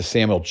got it to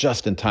Samuel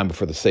just in time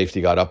before the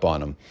safety got up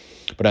on him.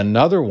 But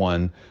another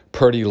one,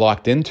 Purdy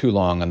locked in too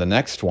long on the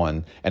next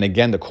one. And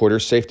again, the quarter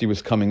safety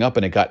was coming up,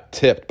 and it got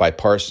tipped by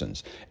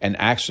Parsons. And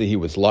actually, he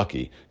was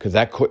lucky because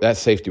that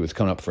safety was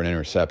coming up for an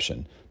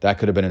interception. That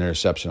could have been an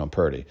interception on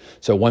Purdy.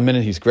 So 1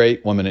 minute he's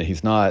great, 1 minute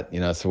he's not.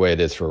 That's the way it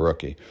is for a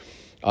rookie.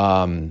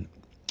 And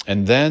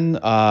then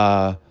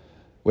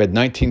we had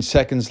 19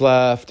 seconds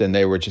left, and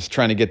they were just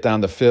trying to get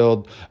down the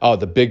field. Oh,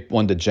 the big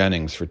one to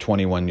Jennings for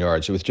 21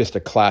 yards. It was just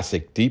a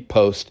classic deep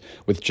post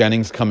with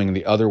Jennings coming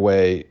the other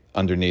way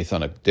underneath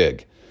on a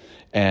dig.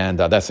 And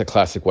that's a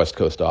classic West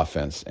Coast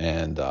offense.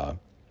 And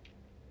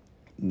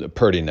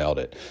Purdy nailed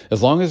it.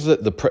 As long as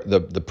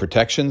the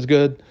protection's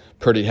good,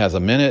 Purdy has a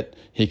minute,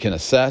 he can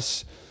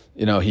assess.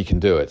 He can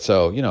do it.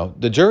 So,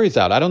 the jury's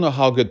out. I don't know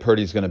how good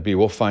Purdy's going to be.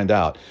 We'll find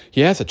out. He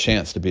has a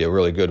chance to be a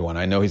really good one.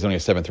 I know he's only a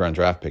 7th-round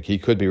draft pick. He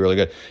could be really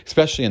good,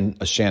 especially in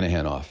a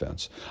Shanahan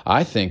offense.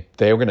 I think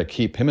they were going to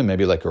keep him and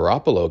maybe let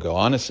Garoppolo go.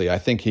 Honestly, I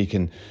think he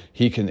can,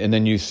 and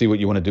then you see what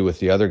you want to do with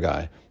the other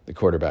guy, the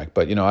quarterback.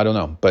 But, I don't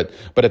know. But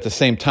at the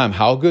same time,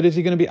 how good is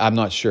he going to be? I'm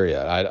not sure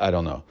yet. I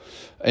don't know.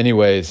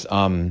 Anyways,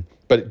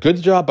 but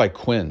good job by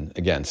Quinn,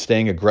 again,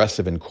 staying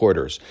aggressive in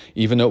quarters.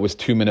 Even though it was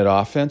 2-minute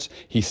offense,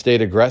 he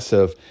stayed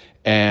aggressive,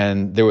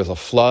 and there was a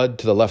flood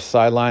to the left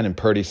sideline, and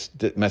Purdy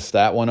messed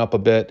that one up a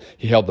bit.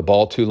 He held the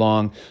ball too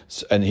long,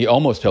 and he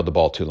almost held the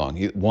ball too long.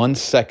 1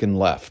 second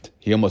left.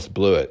 He almost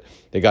blew it.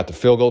 They got the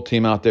field goal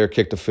team out there,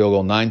 kicked the field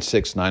goal,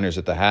 9-6 Niners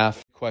at the half.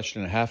 The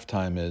question at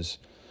halftime is,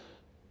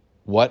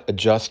 what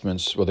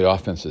adjustments will the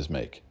offenses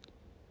make?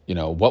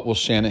 What will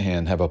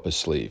Shanahan have up his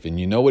sleeve? And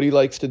you know what he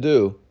likes to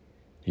do.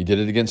 He did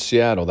it against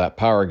Seattle, that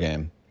power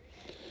game.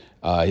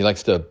 He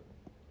likes to,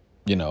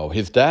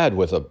 his dad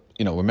was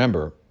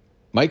remember,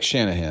 Mike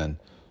Shanahan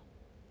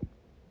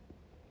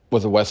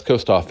was a West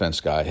Coast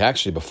offense guy.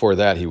 Actually, before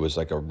that, he was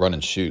like a run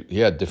and shoot. He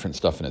had different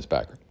stuff in his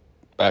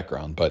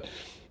background, but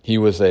he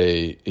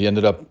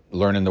ended up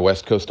learning the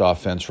West Coast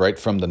offense right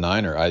from the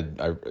Niner.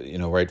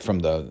 Right from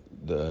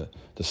the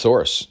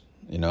source,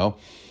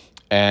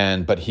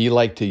 but he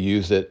liked to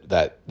use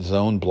that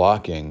zone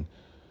blocking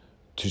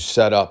to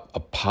set up a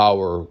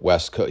power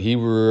West Coast. He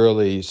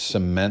really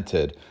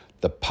cemented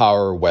the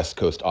power West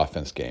Coast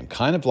offense game,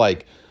 kind of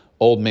like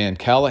old man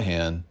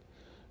Callahan,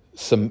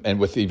 and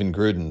with even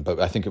Gruden, but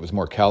I think it was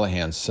more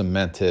Callahan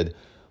cemented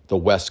the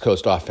West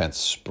Coast offense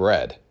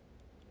spread,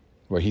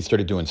 where he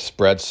started doing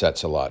spread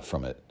sets a lot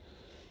from it.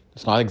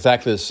 It's not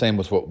exactly the same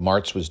with what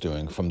Martz was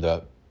doing from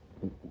the,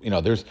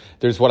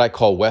 there's what I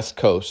call West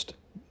Coast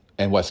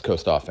and West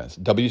Coast offense,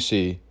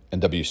 WC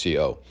and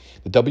WCO.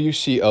 The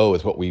WCO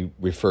is what we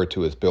refer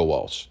to as Bill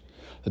Walsh.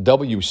 The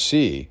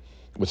WC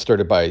was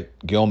started by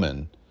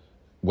Gilman,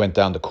 went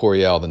down to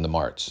Coryell, then to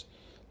Martz.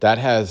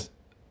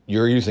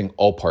 You're using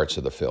all parts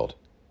of the field.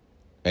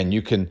 And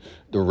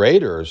the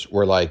Raiders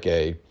were like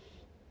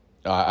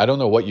I don't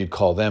know what you'd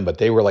call them, but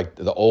they were like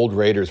the old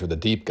Raiders were the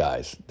deep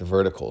guys, the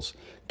verticals.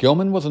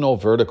 Gilman was an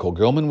old vertical.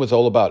 Gilman was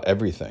all about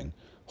everything,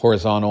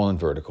 horizontal and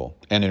vertical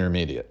and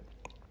intermediate.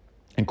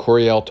 And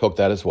Coryell took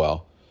that as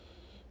well.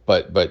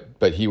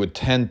 But he would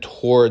tend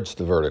towards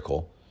the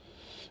vertical.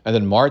 And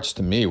then Martz,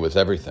 to me, was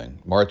everything.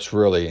 Martz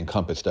really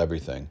encompassed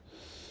everything.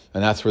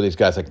 And that's where these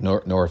guys like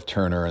North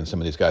Turner and some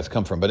of these guys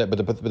come from. But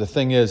the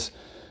thing is,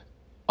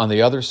 on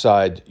the other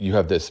side, you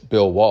have this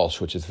Bill Walsh,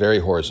 which is very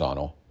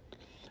horizontal.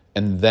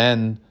 And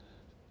then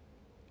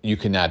you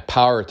can add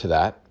power to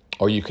that,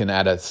 or you can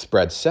add a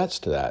spread sets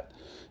to that.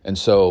 And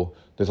so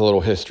there's a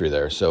little history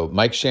there. So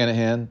Mike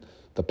Shanahan,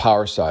 the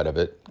power side of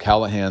it,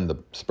 Callahan, the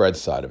spread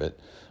side of it.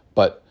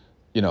 But,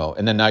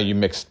 and then now you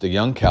mix the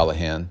young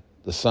Callahan,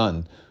 the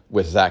son,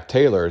 with Zach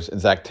Taylor's,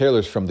 and Zach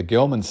Taylor's from the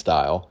Gilman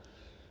style.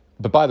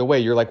 But by the way,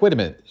 you're like, wait a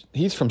minute,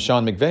 he's from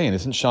Sean McVay, and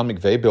isn't Sean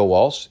McVay Bill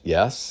Walsh?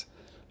 Yes.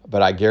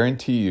 But I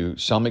guarantee you,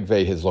 Sean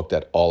McVay has looked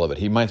at all of it.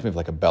 He reminds me of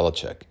like a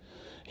Belichick.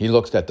 He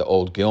looks at the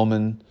old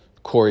Gilman,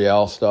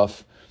 Coryell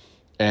stuff,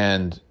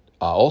 and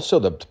also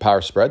the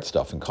power spread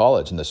stuff in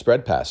college and the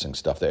spread passing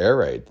stuff, the air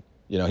raid.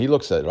 He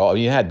looks at it all.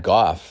 He had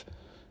Goff.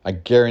 I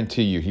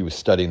guarantee you he was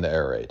studying the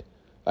air raid.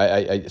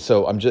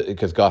 So I'm just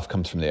because Goff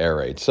comes from the air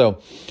raid.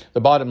 So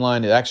the bottom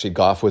line is actually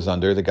Goff was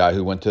under the guy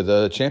who went to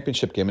the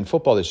championship game in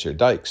football this year,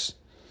 Dykes.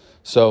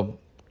 So,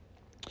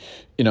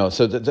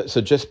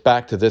 so just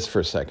back to this for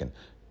a second.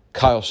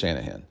 Kyle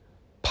Shanahan,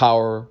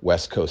 power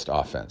West Coast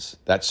offense.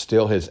 That's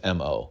still his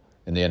MO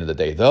in the end of the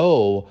day.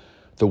 Though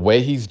the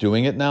way he's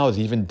doing it now is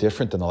even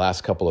different than the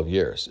last couple of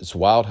years. It's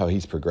wild how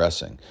he's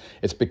progressing.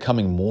 It's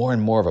becoming more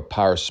and more of a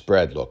power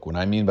spread look. What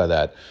I mean by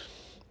that,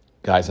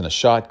 guys in a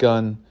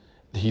shotgun.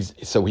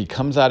 So he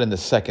comes out in the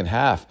second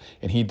half,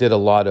 and he did a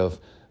lot of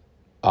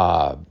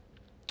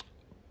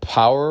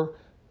power,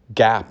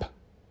 gap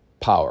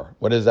power.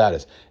 What is that?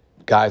 Is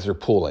guys are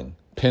pulling,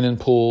 pin and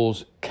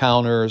pulls,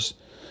 counters.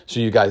 So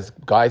you guys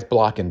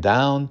blocking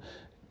down,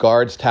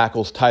 guards,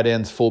 tackles, tight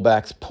ends,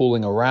 fullbacks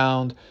pulling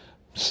around,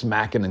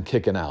 smacking and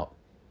kicking out.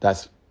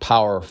 That's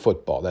power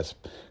football.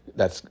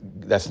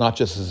 That's not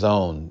just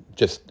zone,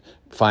 just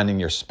finding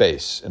your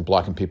space and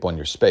blocking people in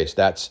your space.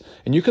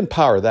 And you can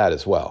power that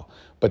as well.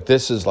 But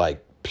this is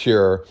like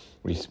pure,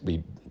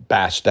 we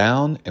bash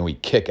down and we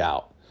kick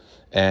out.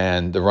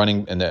 And the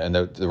running and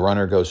the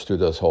runner goes through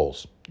those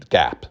holes.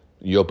 Gap.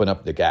 You open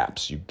up the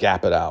gaps. You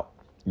gap it out.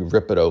 You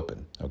rip it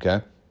open.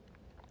 Okay?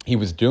 He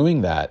was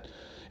doing that.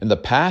 In the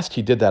past,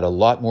 he did that a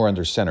lot more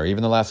under center,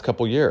 even the last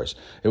couple years.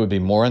 It would be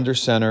more under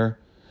center,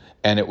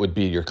 and it would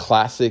be your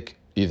classic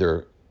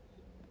either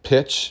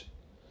pitch,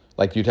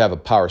 like you'd have a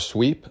power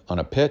sweep on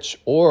a pitch,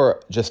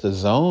 or just a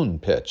zone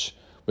pitch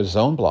with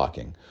zone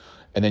blocking.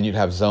 And then you'd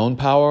have zone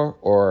power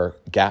or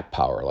gap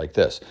power like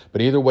this.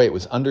 But either way, it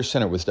was under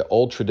center. It was the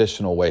old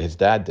traditional way his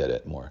dad did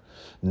it more.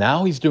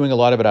 Now he's doing a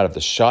lot of it out of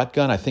the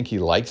shotgun. I think he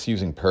likes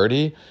using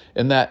Purdy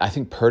in that. I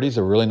think Purdy's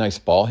a really nice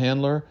ball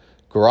handler.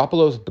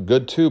 Garoppolo's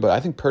good too, but I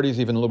think Purdy's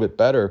even a little bit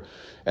better.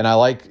 And I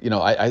like,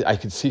 I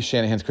could see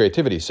Shanahan's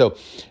creativity. So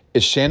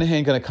is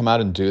Shanahan going to come out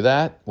and do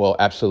that? Well,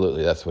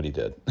 absolutely. That's what he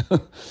did.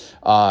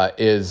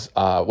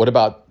 What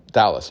about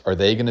Dallas? Are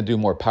they going to do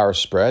more power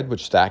spread,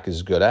 which Stack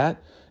is good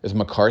at? Is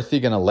McCarthy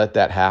going to let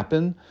that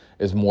happen?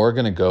 Is Moore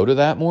going to go to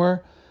that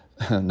more?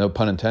 No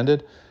pun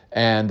intended.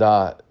 And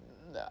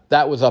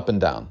that was up and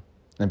down.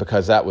 And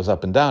because that was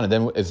up and down, and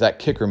then is that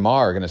kicker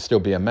Maher going to still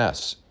be a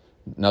mess?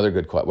 Another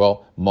good question.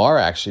 Well, Maher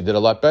actually did a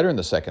lot better in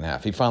the second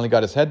half. He finally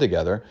got his head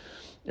together,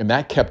 and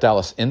that kept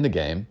Dallas in the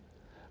game.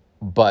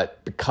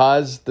 But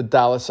because the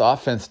Dallas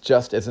offense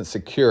just isn't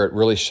secure, it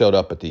really showed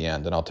up at the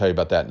end, and I'll tell you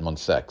about that in 1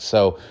 sec.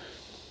 So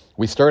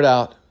we start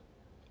out.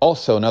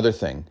 Also, another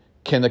thing.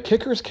 Can the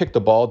kickers kick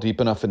the ball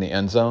deep enough in the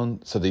end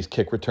zone so these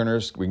kick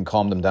returners, we can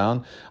calm them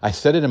down? I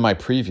said it in my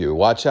preview.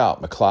 Watch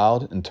out,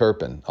 McLeod and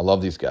Turpin. I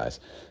love these guys.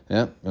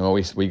 Yeah, well,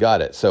 we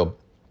got it. So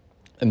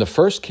in the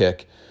first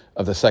kick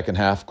of the second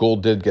half,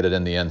 Gould did get it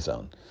in the end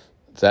zone.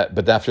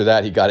 But after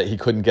that, he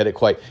couldn't get it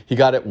quite. He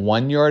got it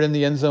 1 yard in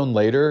the end zone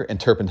later, and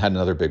Turpin had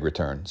another big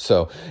return.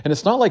 So, and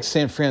it's not like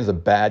San Fran's a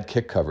bad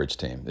kick coverage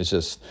team. It's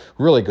just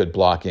really good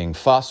blocking.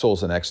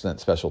 Fossil's an excellent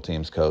special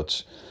teams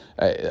coach.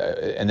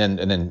 And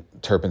then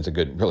Turpin's a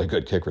really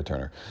good kick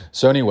returner.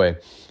 So anyway,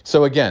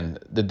 again,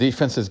 the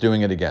defense is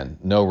doing it again.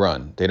 No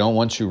run. They don't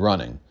want you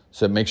running.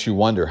 So it makes you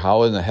wonder,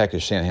 how in the heck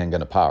is Shanahan going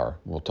to power?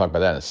 We'll talk about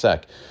that in a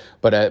sec.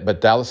 But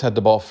Dallas had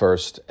the ball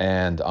first,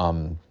 and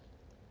a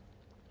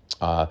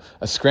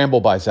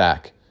scramble by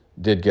Zach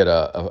did get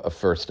a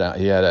first down.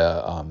 He had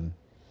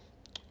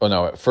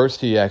at first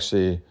he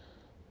actually,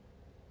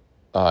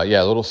 a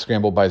little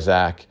scramble by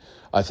Zach.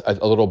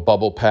 A little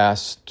bubble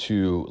pass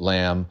to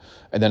Lamb,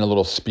 and then a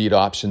little speed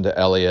option to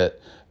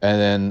Elliott,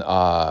 and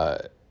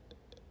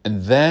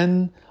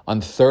then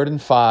on 3rd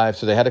and 5,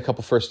 so they had a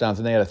couple first downs,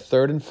 and they had a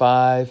 3rd and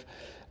 5,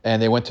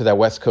 and they went to that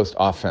West Coast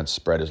offense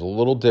spread. It's a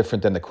little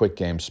different than the quick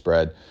game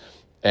spread,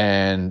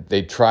 and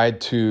they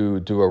tried to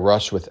do a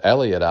rush with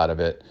Elliott out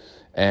of it,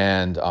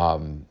 and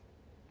I'm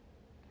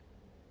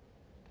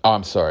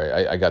sorry,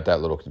 I got that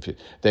a little confused.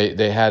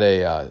 They had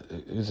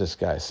who's this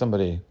guy?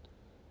 Somebody.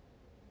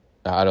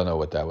 I don't know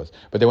what that was.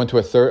 But they went to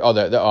a third.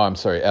 I'm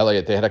sorry,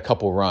 Elliott. They had a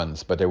couple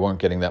runs, but they weren't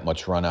getting that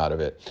much run out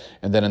of it.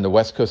 And then in the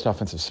West Coast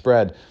offensive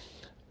spread,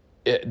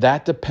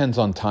 that depends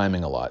on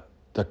timing a lot.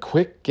 The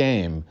quick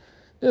game,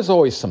 there's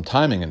always some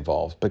timing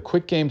involved, but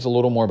quick game's a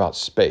little more about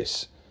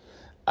space.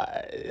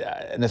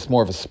 And it's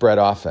more of a spread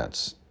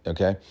offense,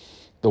 okay?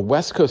 The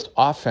West Coast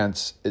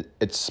offense,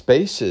 it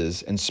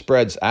spaces and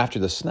spreads after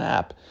the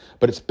snap,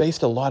 but it's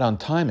based a lot on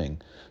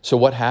timing. So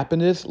what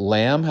happened is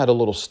Lamb had a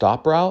little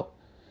stop route,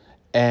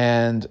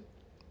 And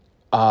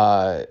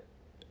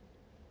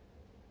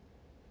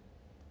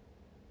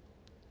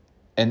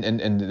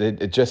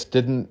it just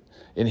didn't,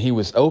 and he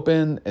was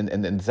open,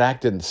 and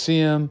Zach didn't see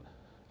him.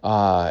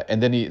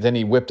 And then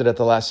he whipped it at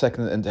the last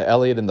second into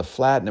Elliott in the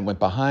flat, and it went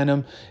behind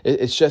him.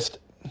 It's just,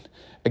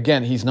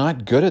 again, he's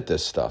not good at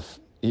this stuff.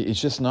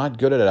 He's just not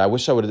good at it. I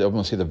wish I would have been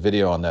able to see the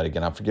video on that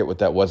again. I forget what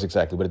that was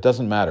exactly, but it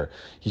doesn't matter.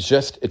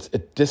 It's a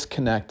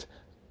disconnect.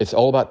 It's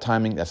all about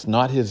timing. That's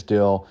not his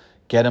deal.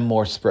 Get him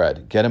more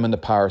spread. Get him in the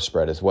power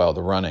spread as well,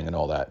 the running and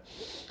all that.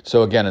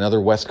 So again, another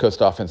West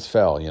Coast offense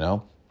fell,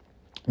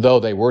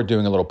 though they were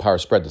doing a little power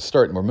spread to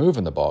start and were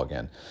moving the ball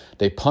again.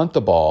 They punt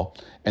the ball,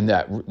 and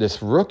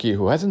this rookie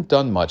who hasn't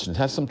done much and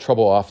has some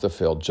trouble off the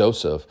field,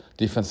 Joseph,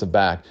 defensive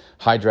back,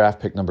 high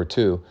draft pick number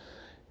 2,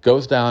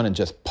 goes down and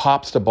just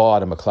pops the ball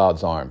out of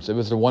McLeod's arms. It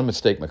was the one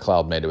mistake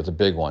McLeod made. It was a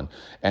big one.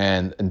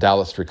 And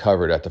Dallas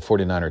recovered at the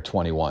 49er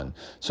 21.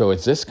 So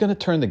is this going to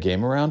turn the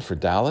game around for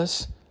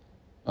Dallas?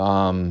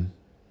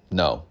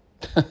 No.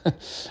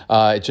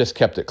 It just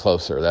kept it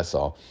closer, that's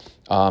all.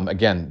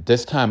 Again,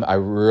 this time I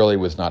really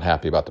was not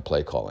happy about the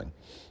play calling.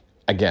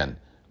 Again,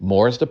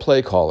 Moore is the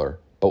play caller,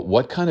 but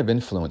what kind of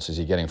influence is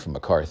he getting from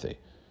McCarthy?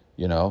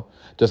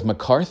 Does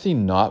McCarthy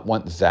not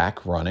want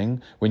Zach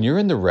running? When you're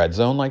in the red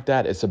zone like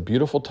that, it's a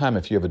beautiful time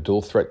if you have a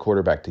dual threat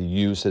quarterback to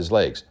use his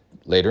legs.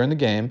 Later in the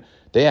game,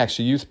 they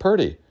actually used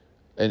Purdy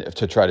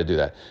to try to do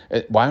that.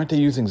 Why aren't they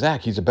using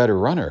Zach? He's a better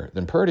runner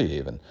than Purdy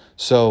even.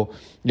 So,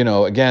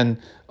 again,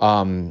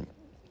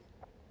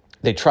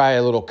 they try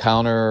a little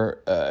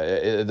counter.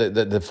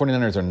 The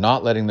 49ers are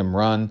not letting them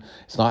run.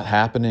 It's not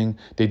happening.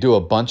 They do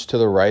a bunch to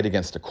the right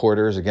against the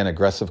quarters. Again,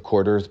 aggressive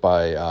quarters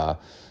by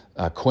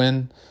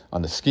Quinn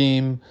on the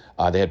scheme.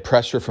 They had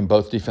pressure from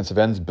both defensive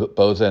ends,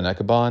 Boza and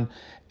Echabon.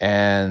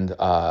 And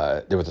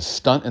there was a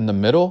stunt in the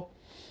middle.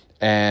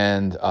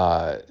 And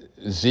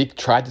Zeke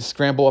tried to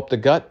scramble up the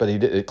gut, but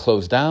it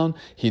closed down.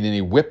 Then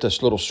he whipped a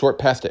little short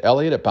pass to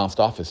Elliott. It bounced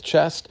off his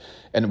chest,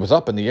 and it was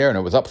up in the air, and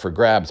it was up for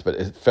grabs, but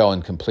it fell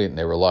incomplete, and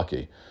they were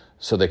lucky.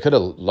 So they could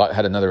have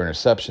had another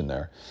interception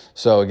there.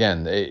 So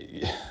again,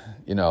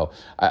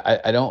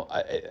 I don't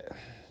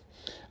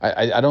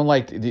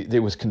like.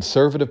 There was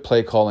conservative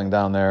play calling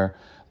down there.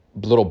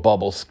 Little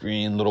bubble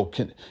screen,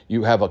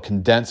 you have a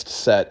condensed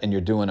set, and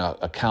you're doing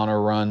a counter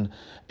run,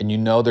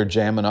 and they're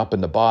jamming up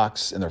in the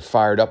box, and they're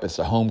fired up. It's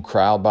a home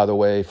crowd, by the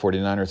way,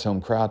 49ers home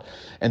crowd.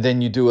 And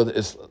then you do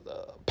this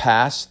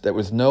pass that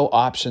was no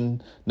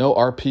option, no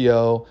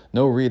RPO,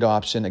 no read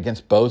option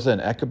against Boza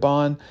and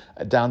Echabon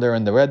down there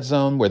in the red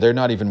zone where they're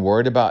not even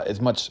worried about as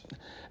much.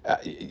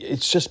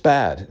 It's just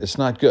bad. It's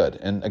not good.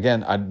 And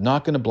again, I'm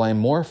not going to blame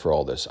Moore for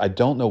all this. I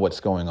don't know what's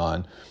going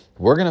on.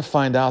 We're going to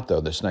find out,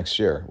 though, this next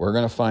year. We're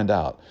going to find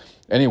out.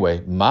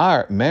 Anyway,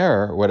 Maher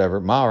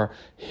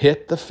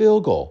hit the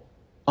field goal.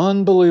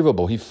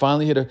 Unbelievable. He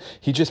finally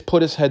he just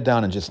put his head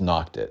down and just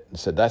knocked it and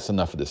said, that's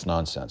enough of this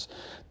nonsense.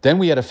 Then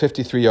we had a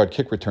 53-yard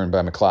kick return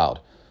by McLeod,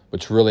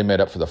 which really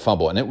made up for the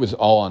fumble. And it was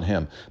all on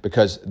him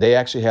because they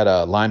actually had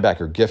a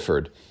linebacker,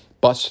 Gifford,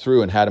 bust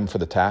through and had him for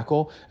the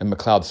tackle, and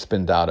McLeod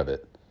spinned out of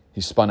it.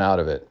 He spun out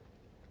of it.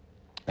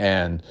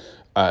 And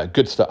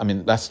good stuff. I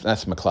mean, that's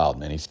McLeod,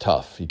 man. He's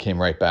tough. He came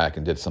right back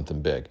and did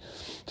something big.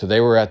 So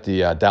they were at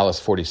the Dallas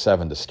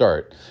 47 to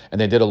start,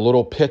 and they did a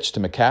little pitch to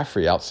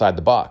McCaffrey outside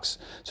the box.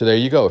 So there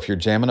you go. If you're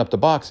jamming up the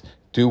box,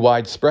 do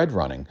wide spread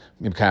running.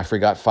 McCaffrey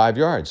got 5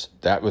 yards.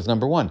 That was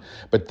number one.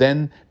 But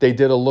then they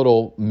did a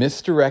little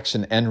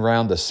misdirection end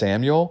round to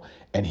Samuel,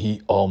 and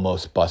he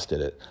almost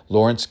busted it.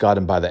 Lawrence got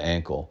him by the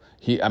ankle.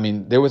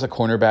 There was a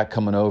cornerback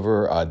coming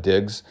over,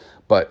 Diggs,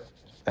 but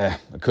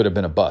it could have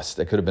been a bust.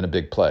 It could have been a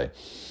big play.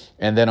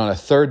 And then on a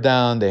third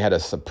down, they had a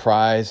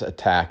surprise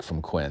attack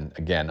from Quinn,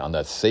 again, on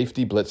the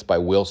safety blitz by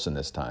Wilson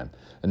this time,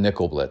 a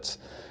nickel blitz.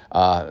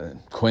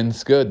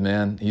 Quinn's good,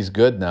 man. He's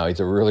good now. He's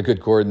a really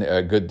good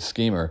good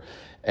schemer.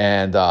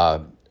 And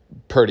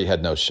Purdy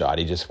had no shot.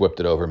 He just whipped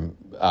it over.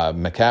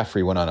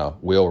 McCaffrey went on a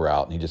wheel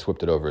route, and he just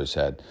whipped it over his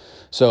head.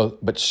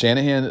 But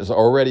Shanahan is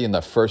already in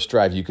the first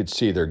drive. You could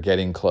see they're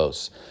getting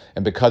close.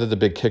 And because of the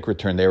big kick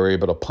return, they were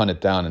able to punt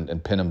it down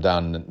and pin him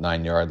down in the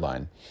 9-yard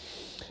line.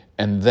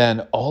 And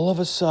then all of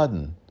a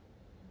sudden,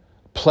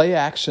 play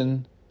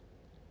action,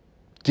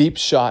 deep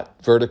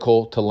shot,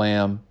 vertical to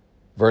Lamb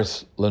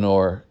versus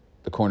Lenore,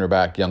 the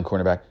cornerback, young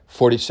cornerback,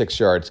 46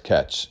 yards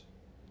catch.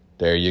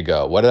 There you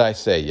go. What did I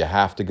say? You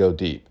have to go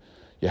deep.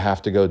 You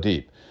have to go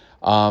deep.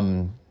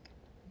 Then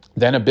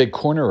a big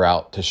corner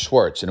route to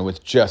Schwartz, and it was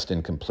just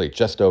incomplete,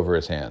 just over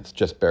his hands,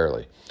 just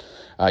barely.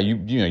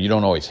 You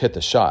don't always hit the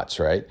shots,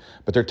 right?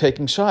 But they're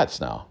taking shots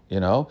now,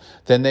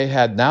 Then they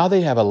have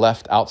a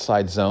left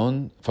outside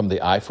zone from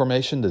the I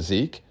formation to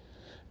Zeke,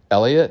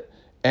 Elliott,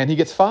 and he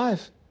gets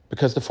 5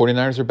 because the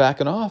 49ers are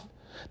backing off.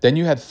 Then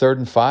you had 3rd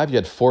and 5. You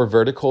had 4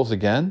 verticals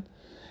again.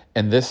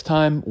 And this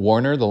time,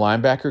 Warner, the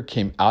linebacker,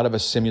 came out of a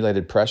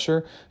simulated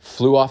pressure,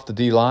 flew off the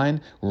D-line,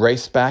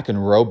 raced back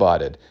and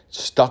roboted,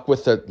 stuck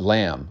with the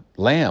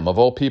Lamb, of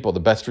all people, the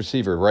best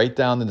receiver, right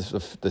down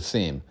the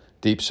seam.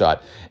 Deep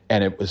shot,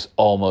 and it was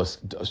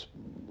almost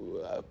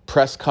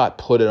Prescott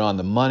put it on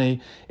the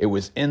money. It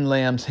was in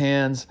Lamb's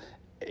hands.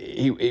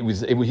 He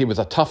was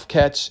a tough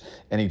catch,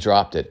 and he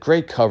dropped it.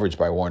 Great coverage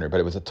by Warner, but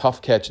it was a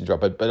tough catch and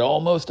drop it, but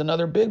almost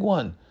another big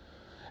one.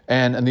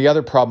 And the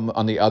other problem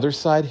on the other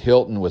side,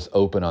 Hilton was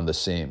open on the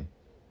seam,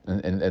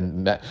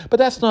 but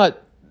that's not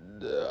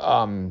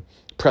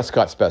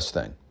Prescott's best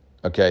thing.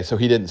 Okay, so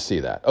he didn't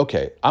see that.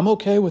 Okay, I'm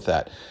okay with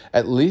that.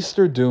 At least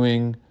they're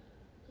doing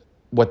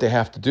what they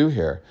have to do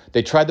here.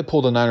 They tried to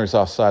pull the Niners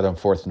offside on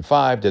 4th and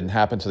 5, didn't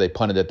happen, so they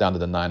punted it down to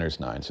the Niners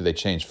 9, so they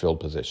changed field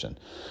position.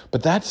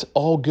 But that's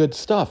all good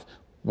stuff.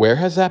 Where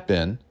has that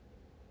been?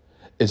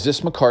 Is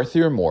this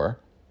McCarthy or Moore?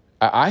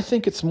 I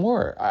think it's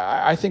Moore.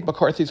 I think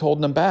McCarthy's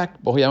holding them back.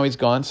 Well, now he's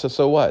gone,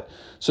 so what?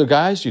 So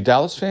guys, you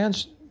Dallas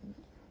fans,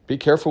 be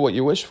careful what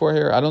you wish for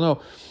here. I don't know.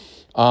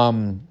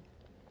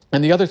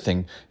 And the other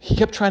thing, he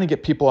kept trying to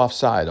get people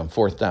offside on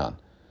 4th down.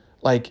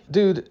 Like,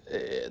 dude,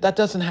 that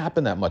doesn't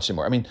happen that much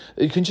anymore. I mean,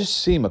 you can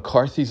just see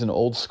McCarthy's an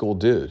old school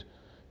dude.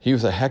 He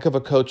was a heck of a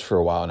coach for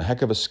a while and a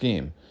heck of a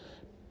scheme,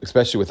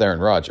 especially with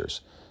Aaron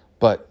Rodgers.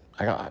 But,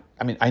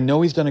 I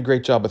know he's done a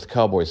great job with the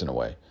Cowboys in a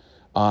way.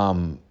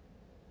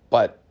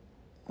 But,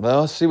 well,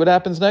 let's see what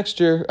happens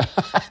next year.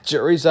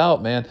 Jury's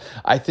out, man.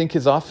 I think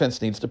his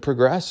offense needs to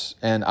progress.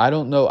 And I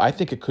don't know. I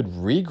think it could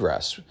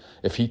regress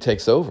if he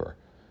takes over.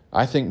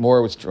 I think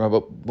Moore was,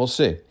 but we'll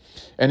see.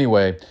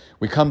 Anyway,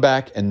 we come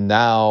back, and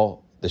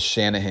now the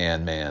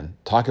Shanahan man,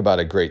 talk about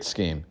a great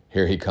scheme.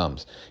 Here he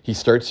comes. He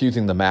starts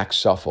using the Max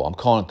Shuffle. I'm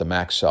calling it the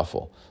Max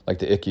Shuffle, like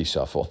the Icky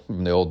Shuffle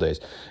from the old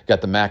days.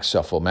 Got the Max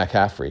Shuffle,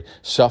 McCaffrey,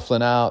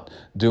 shuffling out,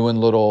 doing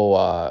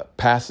little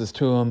passes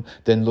to him,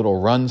 then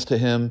little runs to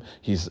him.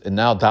 And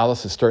now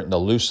Dallas is starting to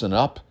loosen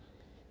up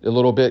a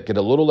little bit, get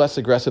a little less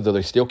aggressive, though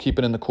they still keep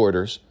it in the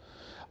quarters.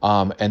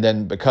 And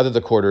then because of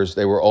the quarters,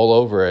 they were all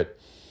over it.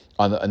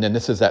 And then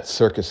this is that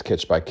circus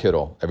catch by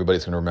Kittle.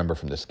 Everybody's going to remember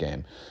from this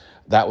game.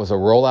 That was a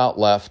rollout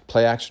left,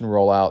 play action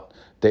rollout.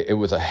 It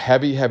was a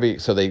heavy,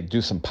 so they do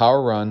some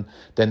power run.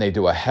 Then they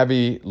do a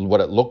heavy,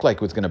 what it looked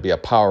like was going to be a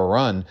power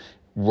run,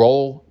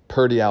 roll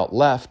Purdy out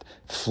left,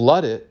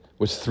 flood it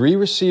with 3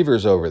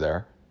 receivers over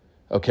there.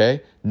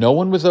 Okay? No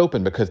one was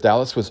open because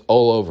Dallas was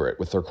all over it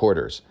with their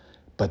quarters.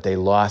 But they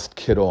lost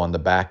Kittle on the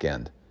back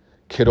end.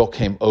 Kittle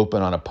came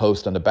open on a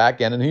post on the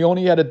back end, and he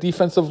only had a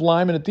defensive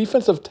lineman, a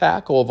defensive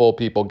tackle of all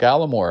people.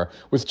 Gallimore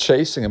was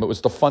chasing him. It was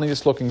the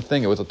funniest looking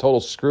thing. It was a total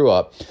screw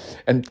up.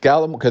 And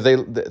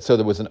Gallimore, so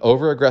there was an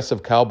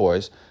over-aggressive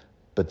Cowboys,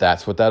 but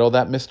that's what all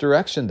that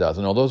misdirection does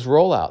and all those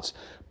rollouts.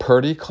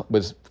 Purdy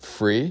was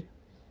free,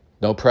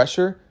 no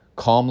pressure,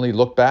 calmly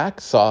looked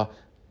back, saw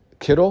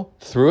Kittle,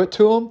 threw it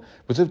to him.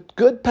 It was a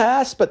good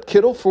pass, but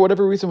Kittle, for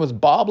whatever reason, was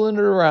bobbling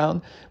it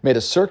around, made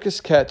a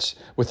circus catch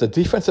with the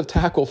defensive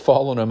tackle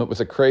following him. It was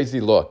a crazy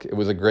look. It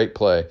was a great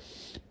play.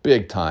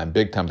 Big time.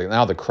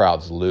 Now the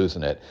crowd's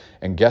losing it.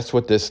 And guess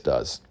what this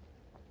does?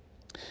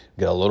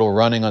 Get a little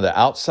running on the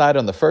outside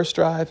on the first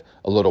drive,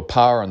 a little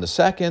power on the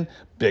second,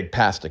 big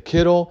pass to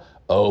Kittle,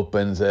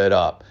 opens it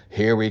up.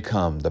 Here we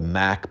come, the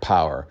Mac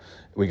Power.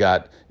 We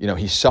got,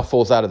 he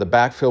shuffles out of the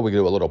backfield. We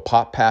do a little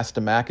pop pass to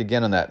Mac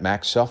again on that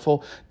Mac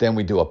shuffle. Then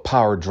we do a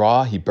power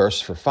draw. He bursts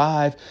for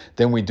 5.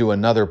 Then we do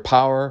another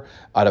power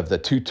out of the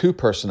 2-2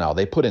 personnel.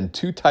 They put in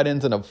 2 tight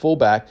ends and a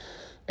fullback,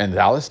 and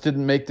Dallas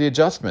didn't make the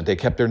adjustment. They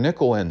kept their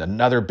nickel in.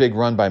 Another big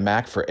run by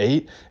Mac for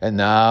 8. And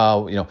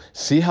now,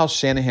 see how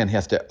Shanahan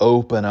has to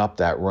open up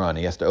that run.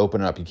 He has to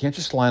open it up. You can't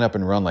just line up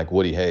and run like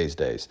Woody Hayes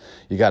days.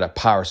 You got to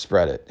power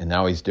spread it, and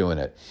now he's doing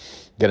it.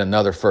 Get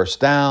another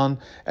first down,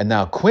 and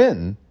now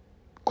Quinn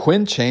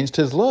changed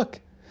his look.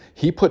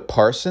 He put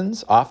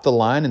Parsons off the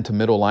line into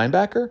middle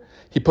linebacker.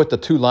 He put the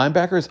 2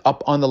 linebackers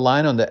up on the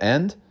line on the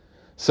end.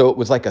 So it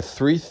was like a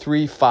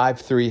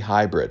 3-3-5-3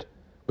 hybrid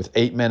with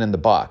 8 men in the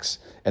box.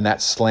 And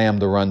that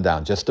slammed the run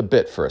down just a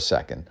bit for a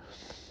second.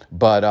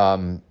 But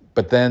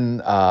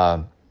then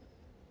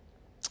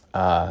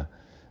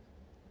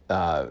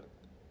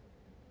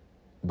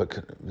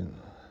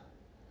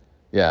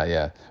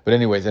Yeah. But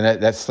anyways,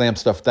 and that slammed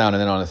stuff down.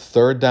 And then on a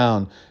 3rd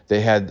down,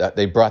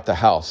 they brought the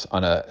house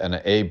on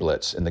an A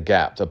blitz in the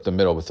gap up the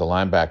middle with the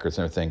linebackers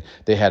and everything.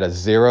 They had a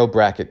 0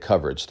 bracket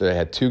coverage. They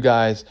had 2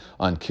 guys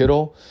on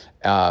Kittle,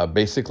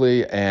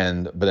 basically,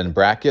 but then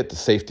bracket, the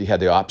safety had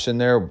the option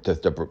there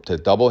to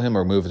double him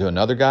or move to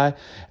another guy.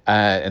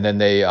 And then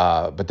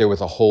but there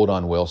was a hold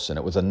on Wilson.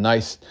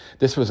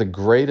 This was a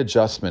great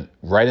adjustment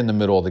right in the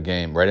middle of the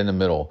game, right in the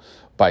middle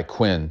by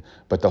Quinn.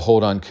 But the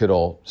hold on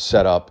Kittle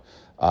set up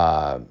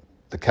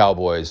the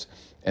Cowboys,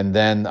 and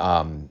then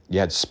you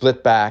had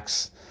split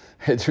backs.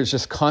 There's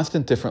just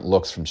constant different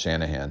looks from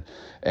Shanahan,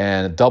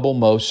 and double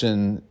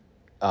motion,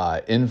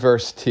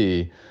 inverse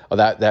T. Oh,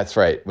 that's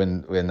right.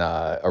 When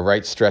a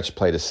right stretch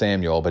play to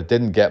Samuel, but it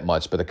didn't get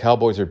much. But the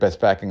Cowboys are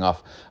best backing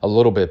off a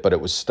little bit, but it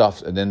was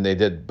stuffed. And then they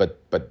did, but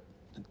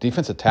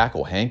defensive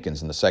tackle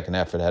Hankins in the second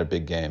half had a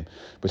big game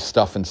with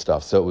stuff and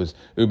stuff. So it was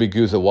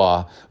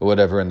Ubi-Guzawa or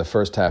whatever in the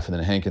first half, and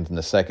then Hankins in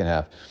the second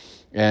half.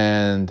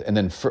 But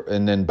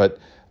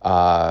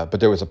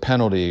there was a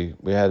penalty.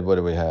 We had, what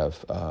did we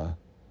have?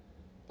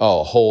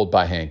 Oh, hold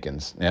by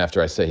Hankins.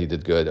 After I say he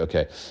did good,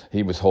 okay,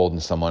 he was holding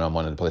someone on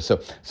one of the plays.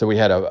 So we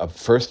had a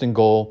first and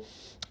goal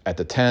at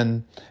the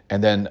 10,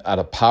 and then at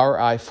a power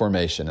I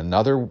formation,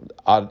 another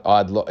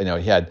odd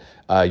he had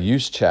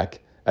use check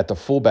at the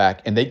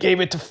fullback, and they gave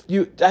it to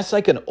you. That's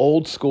like an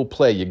old school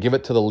play. You give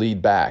it to the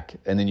lead back,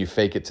 and then you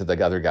fake it to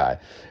the other guy.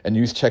 And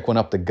use check went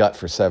up the gut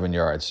for 7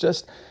 yards.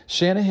 Just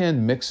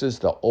Shanahan mixes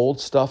the old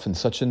stuff in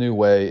such a new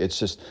way. It's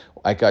just,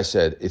 like I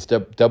said, it's the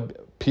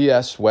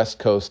PS West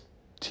Coast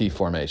T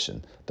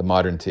formation, the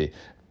modern T.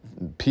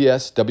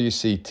 PS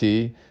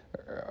WCT.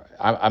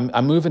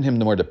 I'm moving him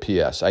more to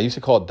PS. I used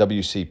to call it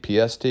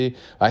WCPST.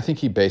 I think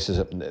he bases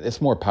it. It's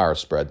more power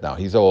spread now.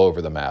 He's all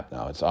over the map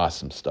now. It's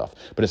awesome stuff.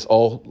 But it's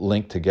all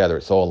linked together.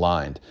 It's all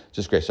aligned.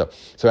 Just great stuff.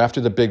 So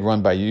after the big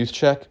run by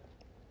Juszczyk,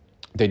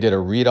 they did a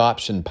read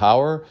option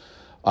power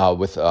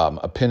with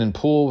a pin and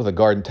pull with the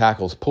guard and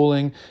tackles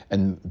pulling,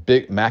 and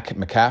big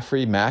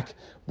McCaffrey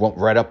went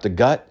right up the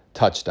gut,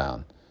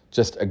 touchdown.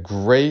 Just a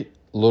great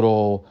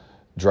little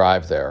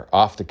drive there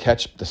off the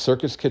catch, the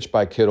circus catch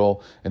by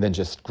Kittle, and then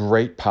just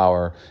great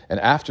power. And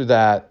after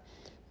that,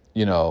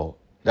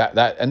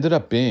 that ended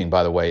up being,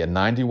 by the way, a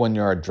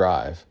 91-yard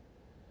drive,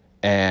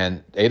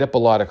 and ate up a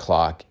lot of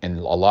clock and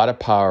a lot of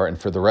power. And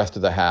for the rest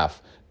of the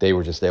half, they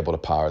were just able to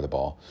power the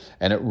ball,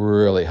 and it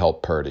really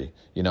helped Purdy.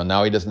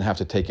 Now he doesn't have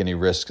to take any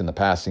risks in the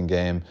passing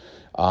game.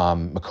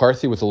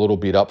 McCarthy was a little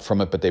beat up from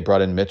it, but they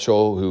brought in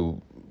Mitchell,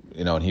 who,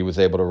 and he was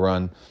able to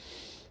run.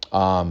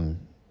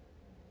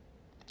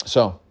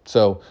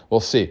 So we'll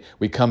see.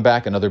 We come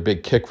back, another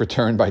big kick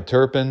return by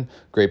Turpin,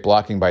 great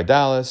blocking by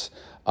Dallas,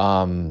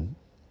 and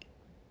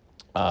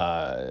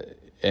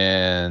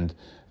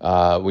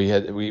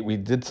we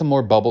did some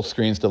more bubble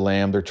screens to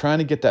Lamb. They're trying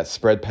to get that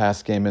spread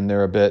pass game in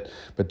there a bit,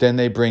 but then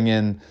they bring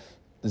in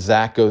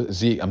Zach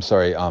goes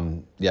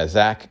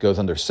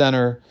under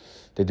center.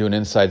 They do an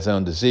inside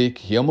zone to Zeke.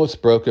 He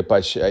almost broke it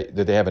that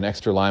they have an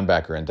extra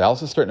linebacker in.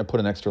 Dallas is starting to put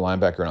an extra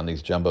linebacker in on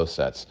these jumbo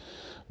sets.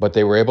 But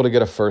they were able to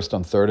get a first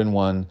on 3rd and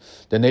 1.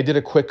 Then they did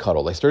a quick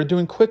huddle. They started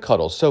doing quick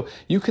huddles. So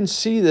you can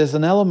see there's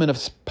an element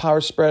of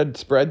power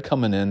spread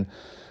coming in.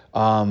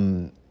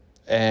 And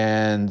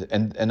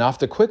off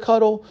the quick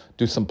huddle,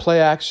 do some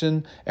play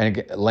action.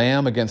 And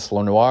Lamb against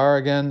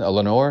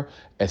Lenoir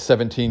at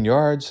 17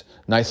 yards.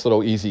 Nice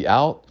little easy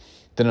out.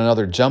 Then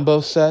another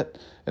jumbo set.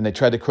 And they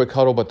tried the quick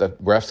huddle, but the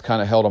refs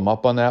kind of held them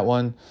up on that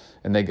one.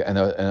 And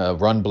a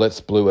run blitz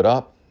blew it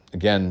up.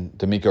 Again,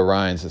 D'Amico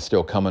Ryans is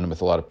still coming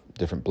with a lot of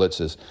different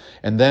blitzes.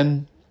 And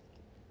then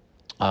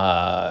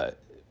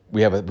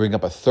we bring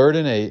up a 3rd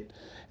and 8,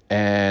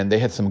 and they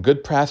had some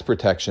good pass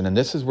protection. And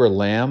this is where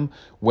Lamb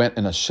went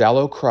in a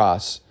shallow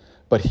cross,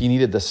 but he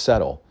needed to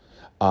settle.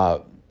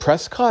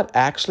 Prescott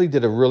actually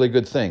did a really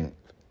good thing.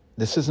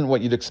 This isn't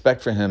what you'd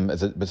expect from him,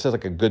 but it's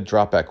like a good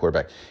drop-back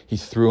quarterback. He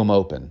threw him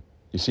open.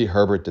 You see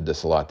Herbert did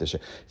this a lot this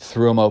year.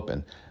 Threw him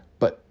open.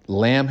 But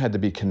Lamb had to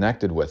be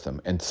connected with him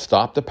and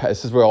stop the pass.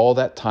 This is where all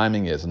that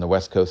timing is in the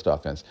West Coast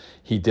offense.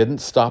 He didn't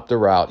stop the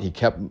route. He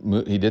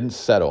didn't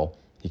settle.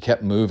 He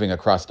kept moving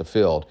across the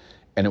field,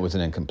 and it was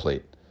an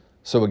incomplete.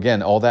 So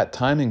again, all that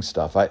timing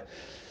stuff.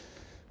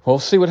 We'll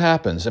see what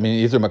happens. I mean,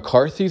 either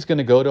McCarthy's going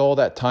to go to all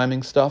that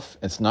timing stuff.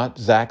 It's not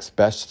Zach's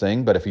best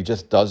thing, but if he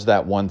just does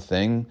that one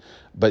thing,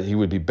 but he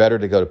would be better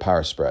to go to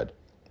power spread.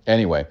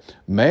 Anyway,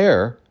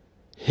 Maher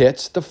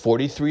hits the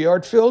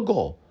 43-yard field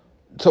goal.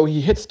 So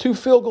he hits 2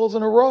 field goals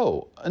in a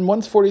row, and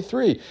one's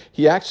 43.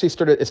 He actually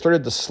started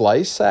to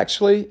slice,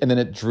 actually, and then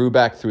it drew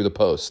back through the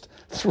post.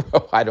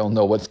 I don't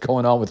know what's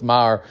going on with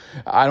Maher.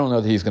 I don't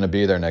know that he's going to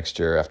be there next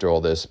year after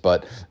all this,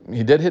 but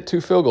he did hit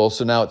 2 field goals,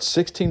 so now it's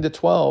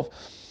 16-12.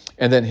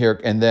 And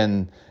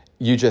then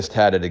you just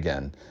had it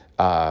again.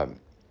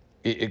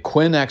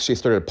 Quinn actually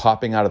started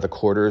popping out of the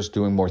quarters,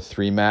 doing more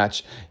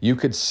 3-match. You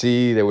could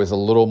see there was a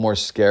little more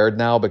scared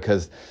now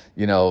because,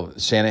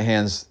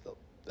 Shanahan's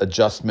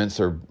adjustments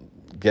are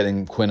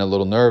getting Quinn a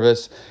little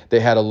nervous. They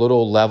had a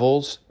little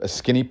levels, a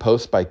skinny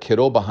post by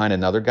Kittle behind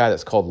another guy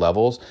that's called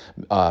levels.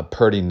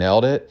 Purdy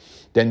nailed it.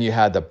 Then you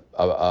had the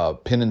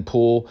pin and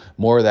pull,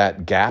 more of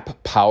that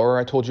gap power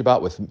I told you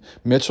about with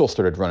Mitchell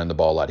started running the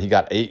ball a lot. He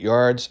got 8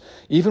 yards,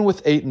 even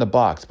with 8 in the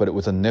box, but it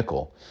was a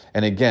nickel.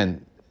 And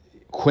again,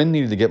 Quinn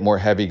needed to get more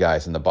heavy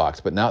guys in the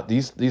box, but now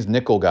these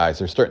nickel guys,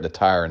 they're starting to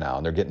tire now,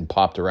 and they're getting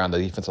popped around. The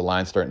defensive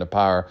line's starting to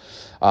power.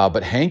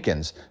 But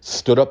Hankins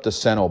stood up the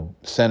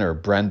center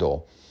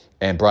Brendel,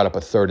 and brought up a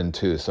 3rd and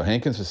 2. So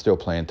Hankins was still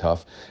playing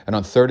tough. And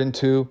on 3rd and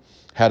 2,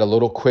 had a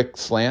little quick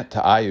slant to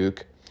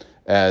Ayuk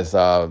as the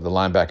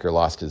linebacker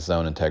lost his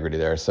zone integrity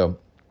there. So,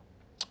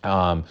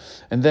 and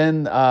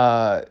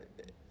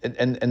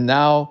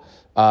now,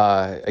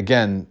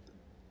 again,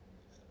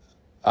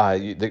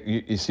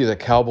 you see the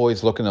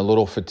Cowboys looking a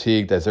little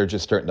fatigued as they're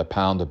just starting to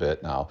pound a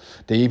bit now.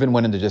 They even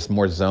went into just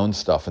more zone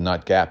stuff and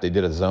not gap. They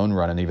did a zone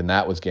run, and even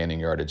that was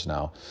gaining yardage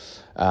now.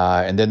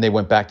 And then they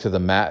went back to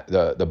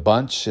the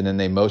bunch, and then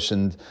they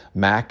motioned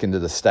Mack into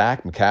the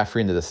stack,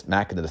 McCaffrey into the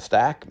Mack into the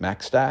stack,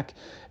 Mack stack,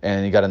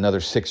 and he got another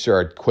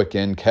 6-yard quick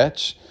in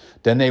catch.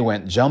 Then they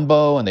went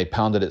jumbo and they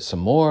pounded it some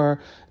more.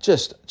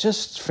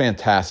 Just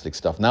fantastic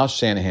stuff. Now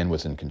Shanahan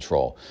was in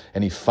control,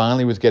 and he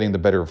finally was getting the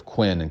better of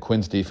Quinn, and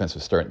Quinn's defense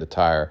was starting to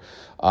tire.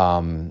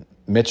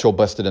 Mitchell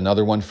busted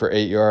another one for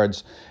 8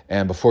 yards,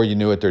 and before you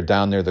knew it, they're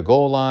down near the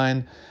goal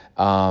line.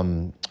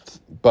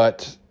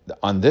 But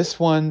on this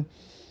one,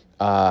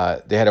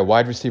 they had a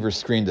wide receiver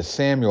screen to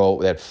Samuel.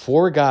 They had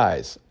 4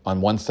 guys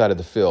on one side of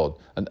the field,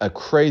 a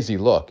crazy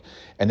look.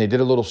 And they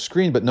did a little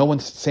screen, but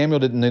Samuel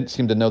didn't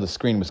seem to know the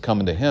screen was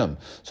coming to him.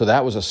 So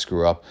that was a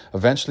screw up.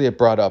 Eventually it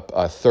brought up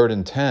 3rd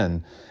and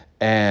 10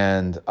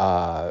 and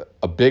a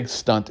big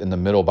stunt in the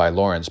middle by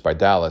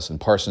Dallas, and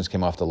Parsons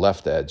came off the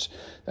left edge.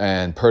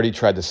 And Purdy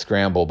tried to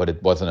scramble, but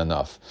it wasn't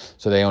enough.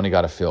 So they only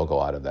got a field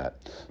goal out of that.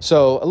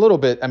 So a little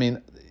bit, I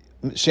mean,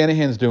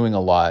 Shanahan's doing a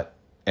lot,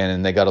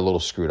 and they got a little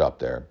screwed up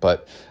there.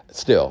 But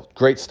still,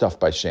 great stuff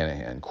by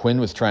Shanahan. Quinn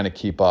was trying to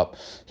keep up.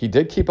 He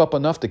did keep up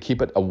enough to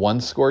keep it a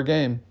one-score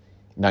game,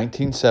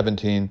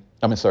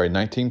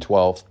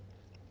 19-12.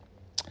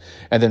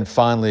 And then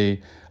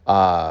finally,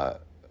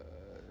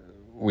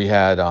 we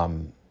had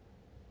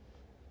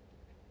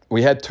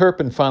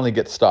Turpin finally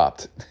get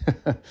stopped.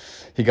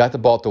 He got the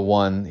ball at the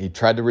 1. He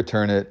tried to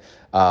return it.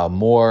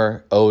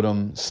 Moore,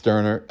 Odom,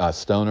 Stoner.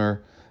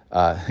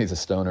 He's a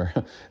stoner.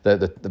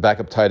 The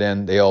backup tight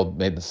end, they all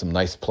made some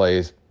nice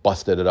plays,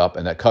 busted it up,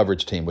 and that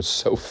coverage team was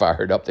so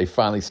fired up. They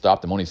finally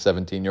stopped him, only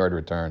 17-yard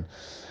return.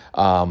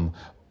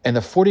 And the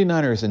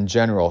 49ers in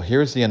general,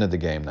 here's the end of the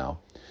game now.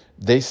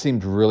 They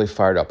seemed really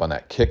fired up on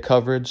that kick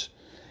coverage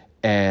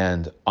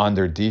and on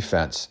their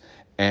defense.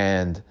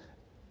 And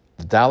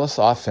the Dallas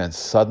offense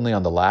suddenly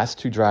on the last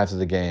 2 drives of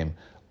the game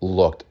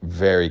looked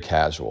very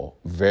casual,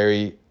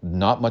 very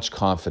not much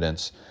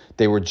confidence.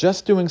 They were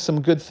just doing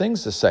some good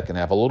things the second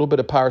half, a little bit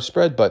of power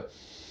spread, but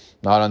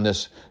not on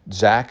this.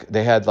 Zach,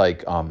 they had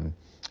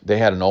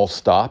an all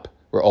stop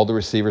where all the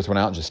receivers went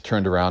out and just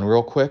turned around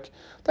real quick.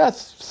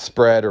 That's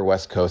spread or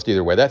West Coast,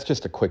 either way. That's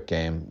just a quick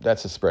game.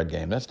 That's a spread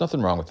game. That's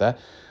nothing wrong with that.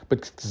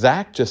 But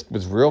Zach just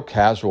was real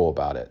casual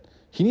about it.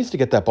 He needs to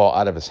get that ball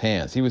out of his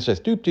hands. He was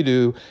just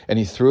doop-de-doo, and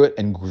he threw it,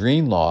 and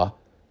Greenlaw,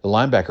 the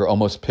linebacker,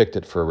 almost picked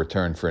it for a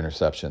return for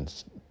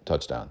interceptions,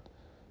 touchdown,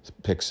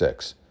 pick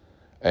 6.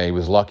 And he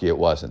was lucky it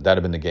wasn't. That would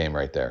have been the game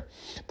right there.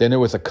 Then there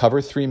was a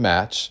cover 3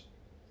 match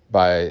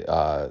by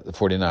the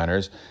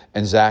 49ers,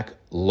 and Zach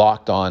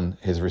locked on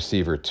his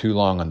receiver too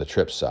long on the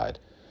trip side.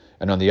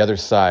 And on the other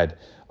side,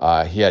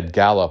 he had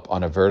Gallup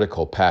on a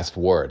vertical past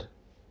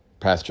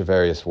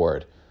Travarius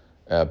Ward.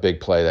 A big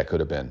play that could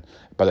have been.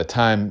 By the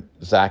time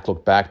Zach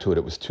looked back to it,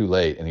 it was too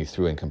late, and he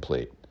threw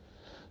incomplete.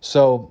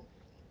 So,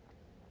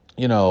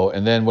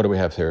 and then what do we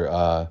have here?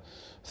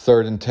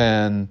 3rd and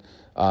 10.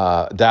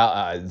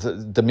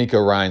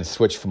 D'Amico Ryan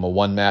switched from a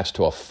 1 match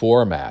to a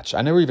 4 match.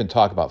 I never even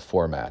talk about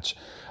 4 match.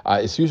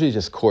 It's usually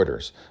just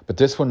quarters. But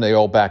this one, they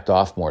all backed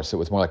off more, so it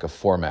was more like a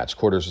 4 match.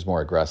 Quarters was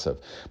more aggressive.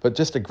 But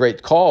just a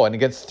great call, and it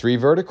gets 3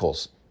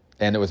 verticals.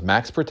 And it was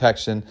max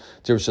protection.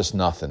 There was just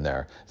nothing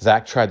there.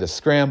 Zach tried to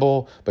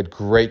scramble, but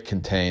great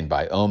contained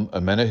by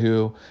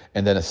Omenahu,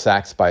 and then a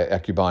sacks by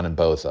Ekuban and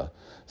Boza.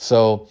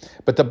 So,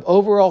 but the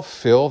overall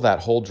feel, that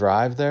whole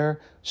drive there,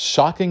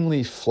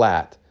 shockingly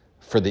flat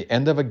for the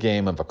end of a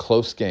game, of a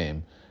close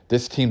game.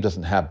 This team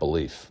doesn't have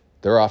belief.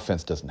 Their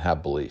offense doesn't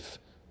have belief.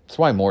 That's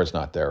why Moore's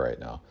not there right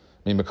now.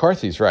 I mean,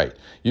 McCarthy's right.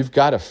 You've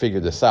got to figure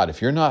this out.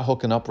 If you're not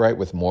hooking up right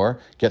with Moore,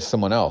 get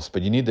someone else.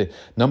 But you need to,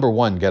 number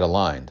one, get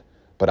aligned.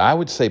 But I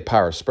would say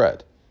power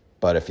spread.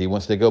 But if he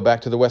wants to go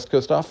back to the West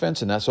Coast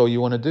offense and that's all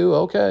you want to do,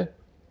 okay.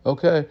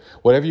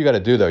 Whatever you got to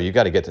do, though, you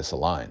got to get this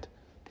aligned.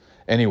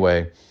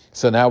 Anyway,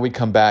 so now we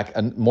come back,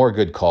 and more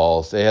good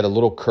calls. They had a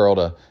little curl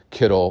to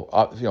Kittle.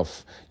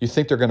 You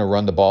think they're going to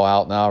run the ball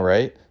out now,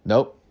 right?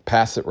 Nope.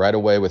 Pass it right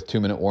away with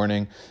 2-minute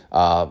warning.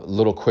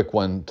 Little quick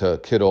one to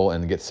Kittle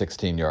and get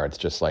 16 yards,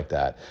 just like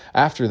that.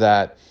 After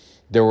that,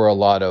 there were a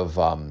lot of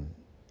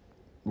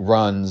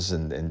runs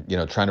and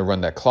trying to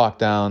run that clock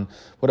down.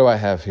 What do I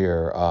have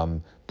here?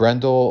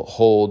 Brendel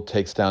hold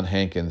takes down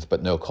Hankins,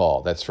 but no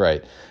call. That's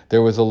right.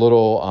 There was a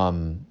little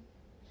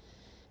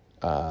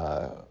they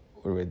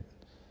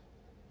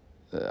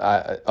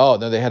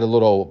had a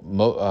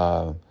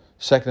little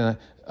second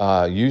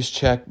use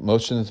check,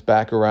 motions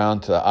back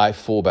around to I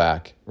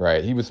fullback.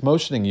 Right, he was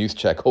motioning use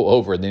check all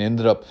over, and then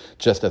ended up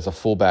just as a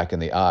fullback in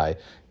the I.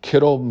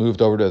 Kittle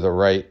moved over to the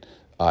right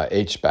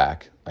H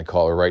back. I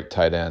call it right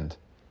tight end.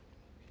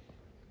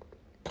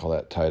 Call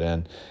that tight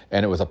end.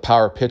 And it was a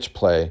power pitch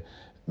play.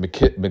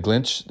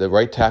 McGlinch, the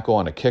right tackle,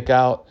 on a kick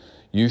out.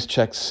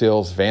 Juszczyk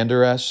seals Van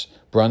Der Esch.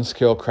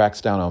 Brunskill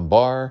cracks down on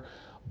Barr.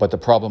 But the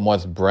problem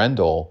was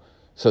Brendel.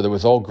 So there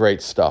was all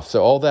great stuff.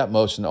 So all that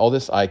motion, all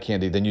this eye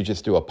candy, then you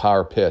just do a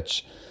power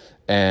pitch.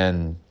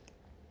 And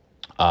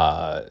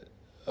a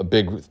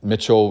big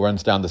Mitchell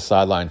runs down the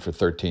sideline for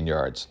 13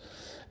 yards.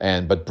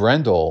 But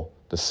Brendel,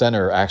 the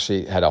center,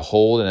 actually had a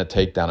hold and a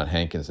takedown on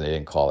Hankins, and they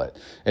didn't call it.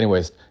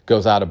 Anyways,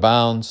 goes out of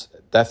bounds.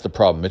 That's the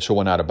problem. Mitchell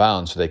went out of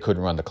bounds, so they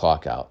couldn't run the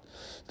clock out.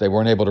 They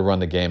weren't able to run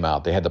the game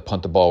out. They had to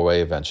punt the ball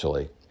away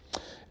eventually.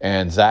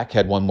 And Zach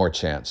had one more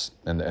chance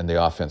in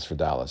the offense for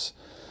Dallas.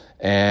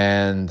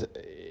 And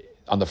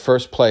on the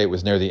first play, it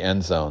was near the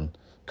end zone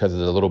because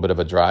of a little bit of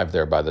a drive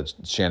there by the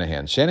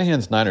Shanahan.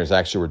 Shanahan's Niners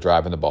actually were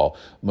driving the ball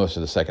most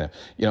of the second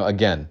half.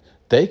 Again,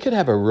 they could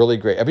have a really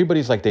great,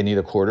 everybody's like they need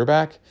a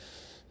quarterback.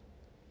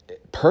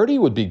 Purdy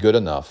would be good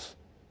enough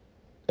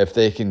if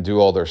they can do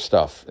all their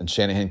stuff, and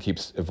Shanahan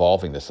keeps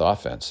evolving this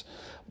offense.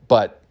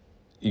 But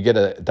you get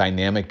a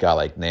dynamic guy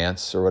like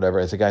Nance or whatever.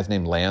 Is the guy's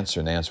name Lance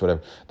or Nance,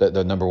 whatever,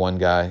 the number one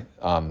guy?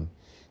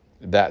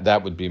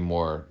 That would be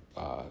more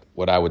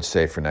what I would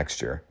say for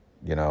next year.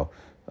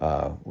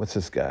 What's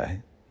this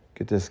guy?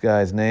 Get this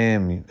guy's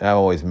name. I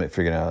always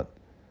figuring out,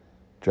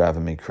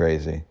 driving me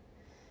crazy.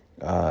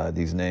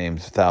 These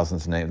names,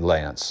 thousands of names.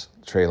 Lance,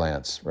 Trey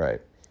Lance, right?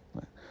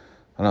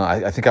 I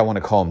don't know. I think I want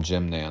to call him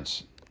Jim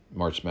Nance.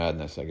 March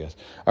Madness, I guess.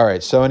 All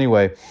right. So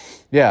anyway,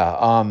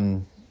 yeah,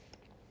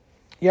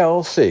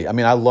 we'll see. I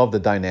mean, I love the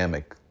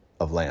dynamic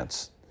of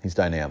Lance. He's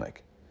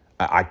dynamic.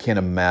 I can't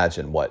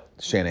imagine what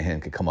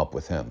Shanahan could come up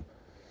with him.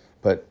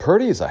 But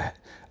Purdy is I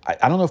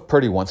don't know if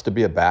Purdy wants to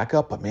be a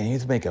backup, but man,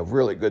 he's make a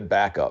really good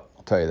backup.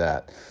 I'll tell you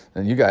that.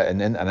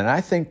 And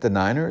I think the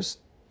Niners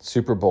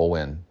Super Bowl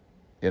win.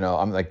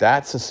 I'm like,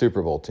 that's a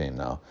Super Bowl team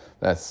now.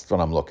 That's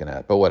what I'm looking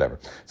at. But whatever.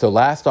 So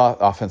last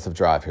offensive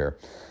drive here.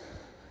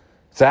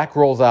 Zach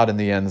rolls out in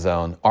the end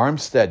zone.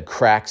 Armstead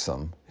cracks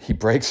him. He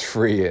breaks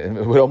free. It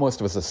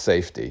almost was a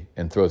safety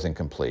and throws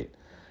incomplete.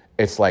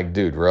 It's like,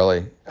 dude,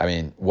 really? I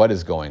mean, what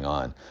is going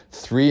on?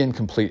 3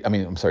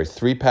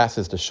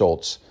 passes to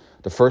Schultz.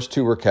 The first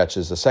 2 were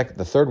catches.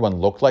 The third one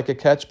looked like a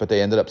catch, but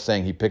they ended up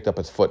saying he picked up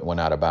his foot and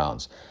went out of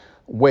bounds.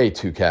 Way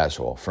too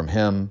casual from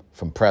him,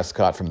 from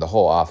Prescott, from the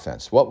whole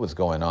offense. What was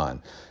going on?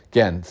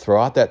 Again,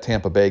 throw out that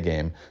Tampa Bay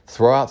game.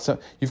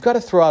 You've got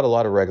to throw out a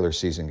lot of regular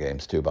season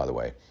games too, by the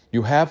way.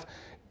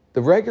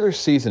 The regular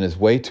season is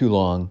way too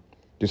long.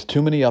 There's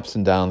too many ups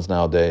and downs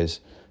nowadays,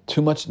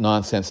 too much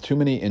nonsense, too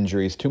many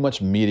injuries, too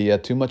much media,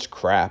 too much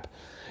crap.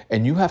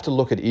 And you have to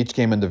look at each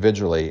game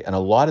individually, and a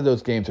lot of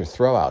those games are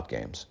throwout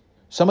games.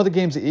 Some of the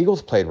games the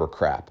Eagles played were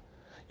crap.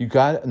 You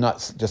got,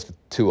 not just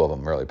 2 of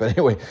them really, but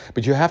anyway,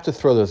 but you have to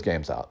throw those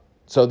games out.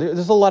 So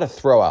there's a lot of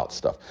throwout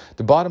stuff.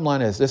 The bottom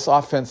line is this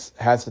offense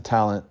has the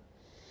talent,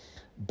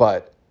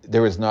 but it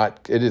is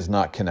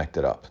not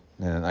connected up.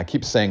 And I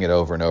keep saying it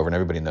over and over, and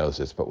everybody knows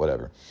this, but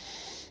whatever.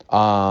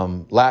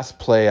 Last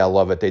play, I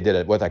love it. They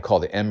did what I call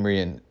the Emery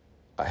and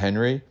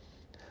Henry.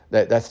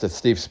 That's the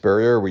Steve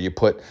Spurrier, where you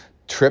put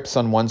trips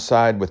on one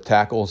side with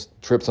tackles,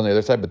 trips on the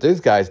other side. But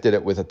these guys did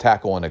it with a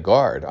tackle and a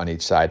guard on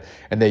each side,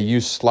 and they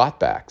used slot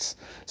backs.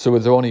 So there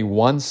was only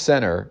one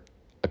center,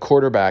 a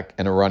quarterback,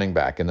 and a running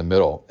back in the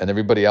middle. And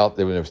everybody else,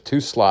 there was 2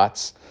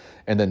 slots,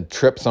 and then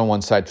trips on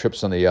one side,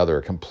 trips on the other.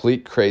 A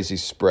complete crazy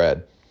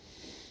spread.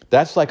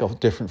 That's like a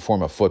different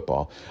form of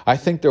football. I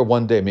think there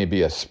one day may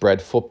be a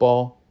spread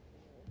football.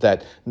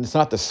 That it's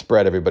not the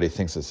spread everybody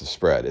thinks it's a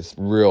spread. It's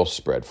real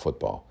spread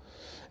football.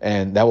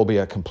 And that will be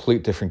a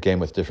complete different game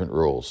with different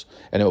rules.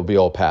 And it will be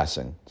all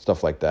passing,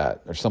 stuff like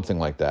that, or something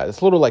like that.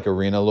 It's a little like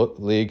arena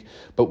league,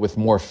 but with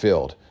more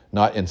field,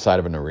 not inside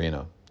of an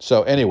arena.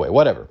 So anyway,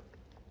 whatever.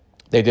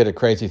 They did a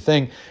crazy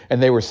thing,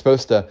 and they were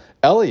supposed to,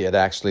 Elliott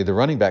actually, the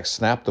running back,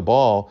 snapped the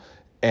ball,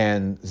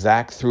 and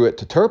Zach threw it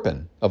to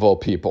Turpin, of all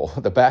people,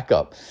 the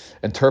backup.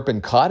 And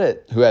Turpin caught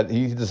it.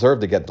 He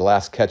deserved to get the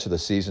last catch of the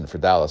season for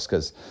Dallas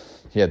because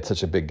he had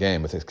such a big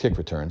game with his kick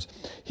returns.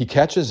 He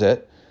catches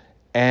it,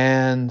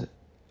 and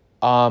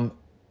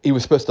he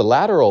was supposed to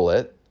lateral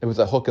it. It was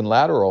a hook and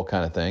lateral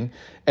kind of thing.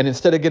 And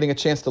instead of getting a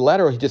chance to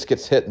lateral, he just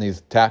gets hit and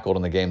he's tackled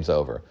and the game's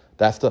over.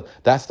 That's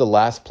the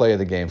last play of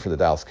the game for the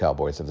Dallas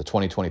Cowboys of the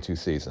 2022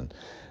 season.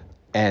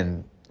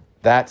 And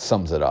that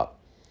sums it up.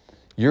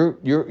 You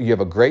have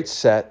a great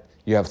set,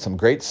 you have some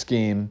great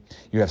scheme,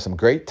 you have some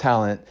great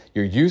talent,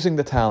 you're using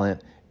the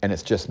talent, and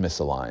it's just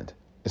misaligned.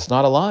 It's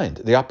not aligned.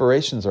 The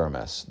operations are a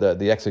mess,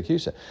 the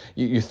execution.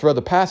 You throw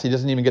the pass, he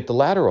doesn't even get the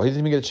lateral. He doesn't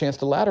even get a chance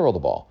to lateral the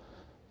ball.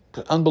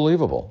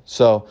 Unbelievable.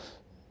 So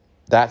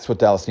that's what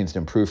Dallas needs to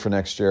improve for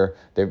next year.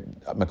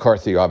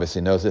 McCarthy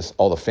obviously knows this.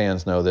 All the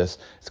fans know this.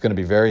 It's going to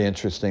be very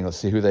interesting. Let's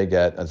see who they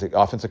get as the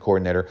offensive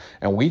coordinator.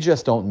 And we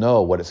just don't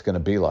know what it's going to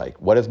be like.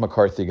 What is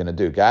McCarthy going to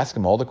do? Ask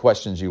him all the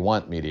questions you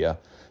want, media.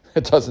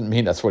 It doesn't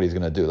mean that's what he's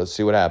going to do. Let's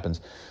see what happens.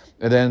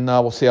 And then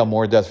we'll see how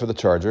Maher does for the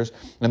Chargers.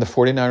 And the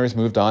 49ers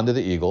moved on to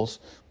the Eagles.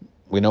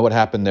 We know what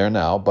happened there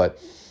now. But,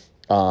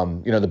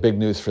 the big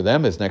news for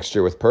them is next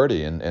year with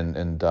Purdy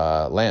and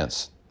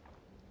Lance.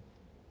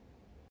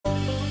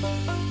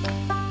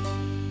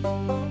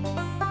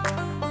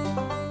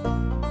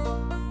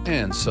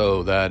 And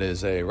so that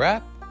is a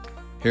wrap.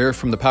 Here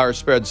from the Power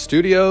Spread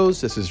Studios,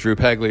 this is Drew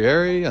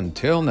Pagliari.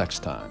 Until next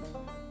time.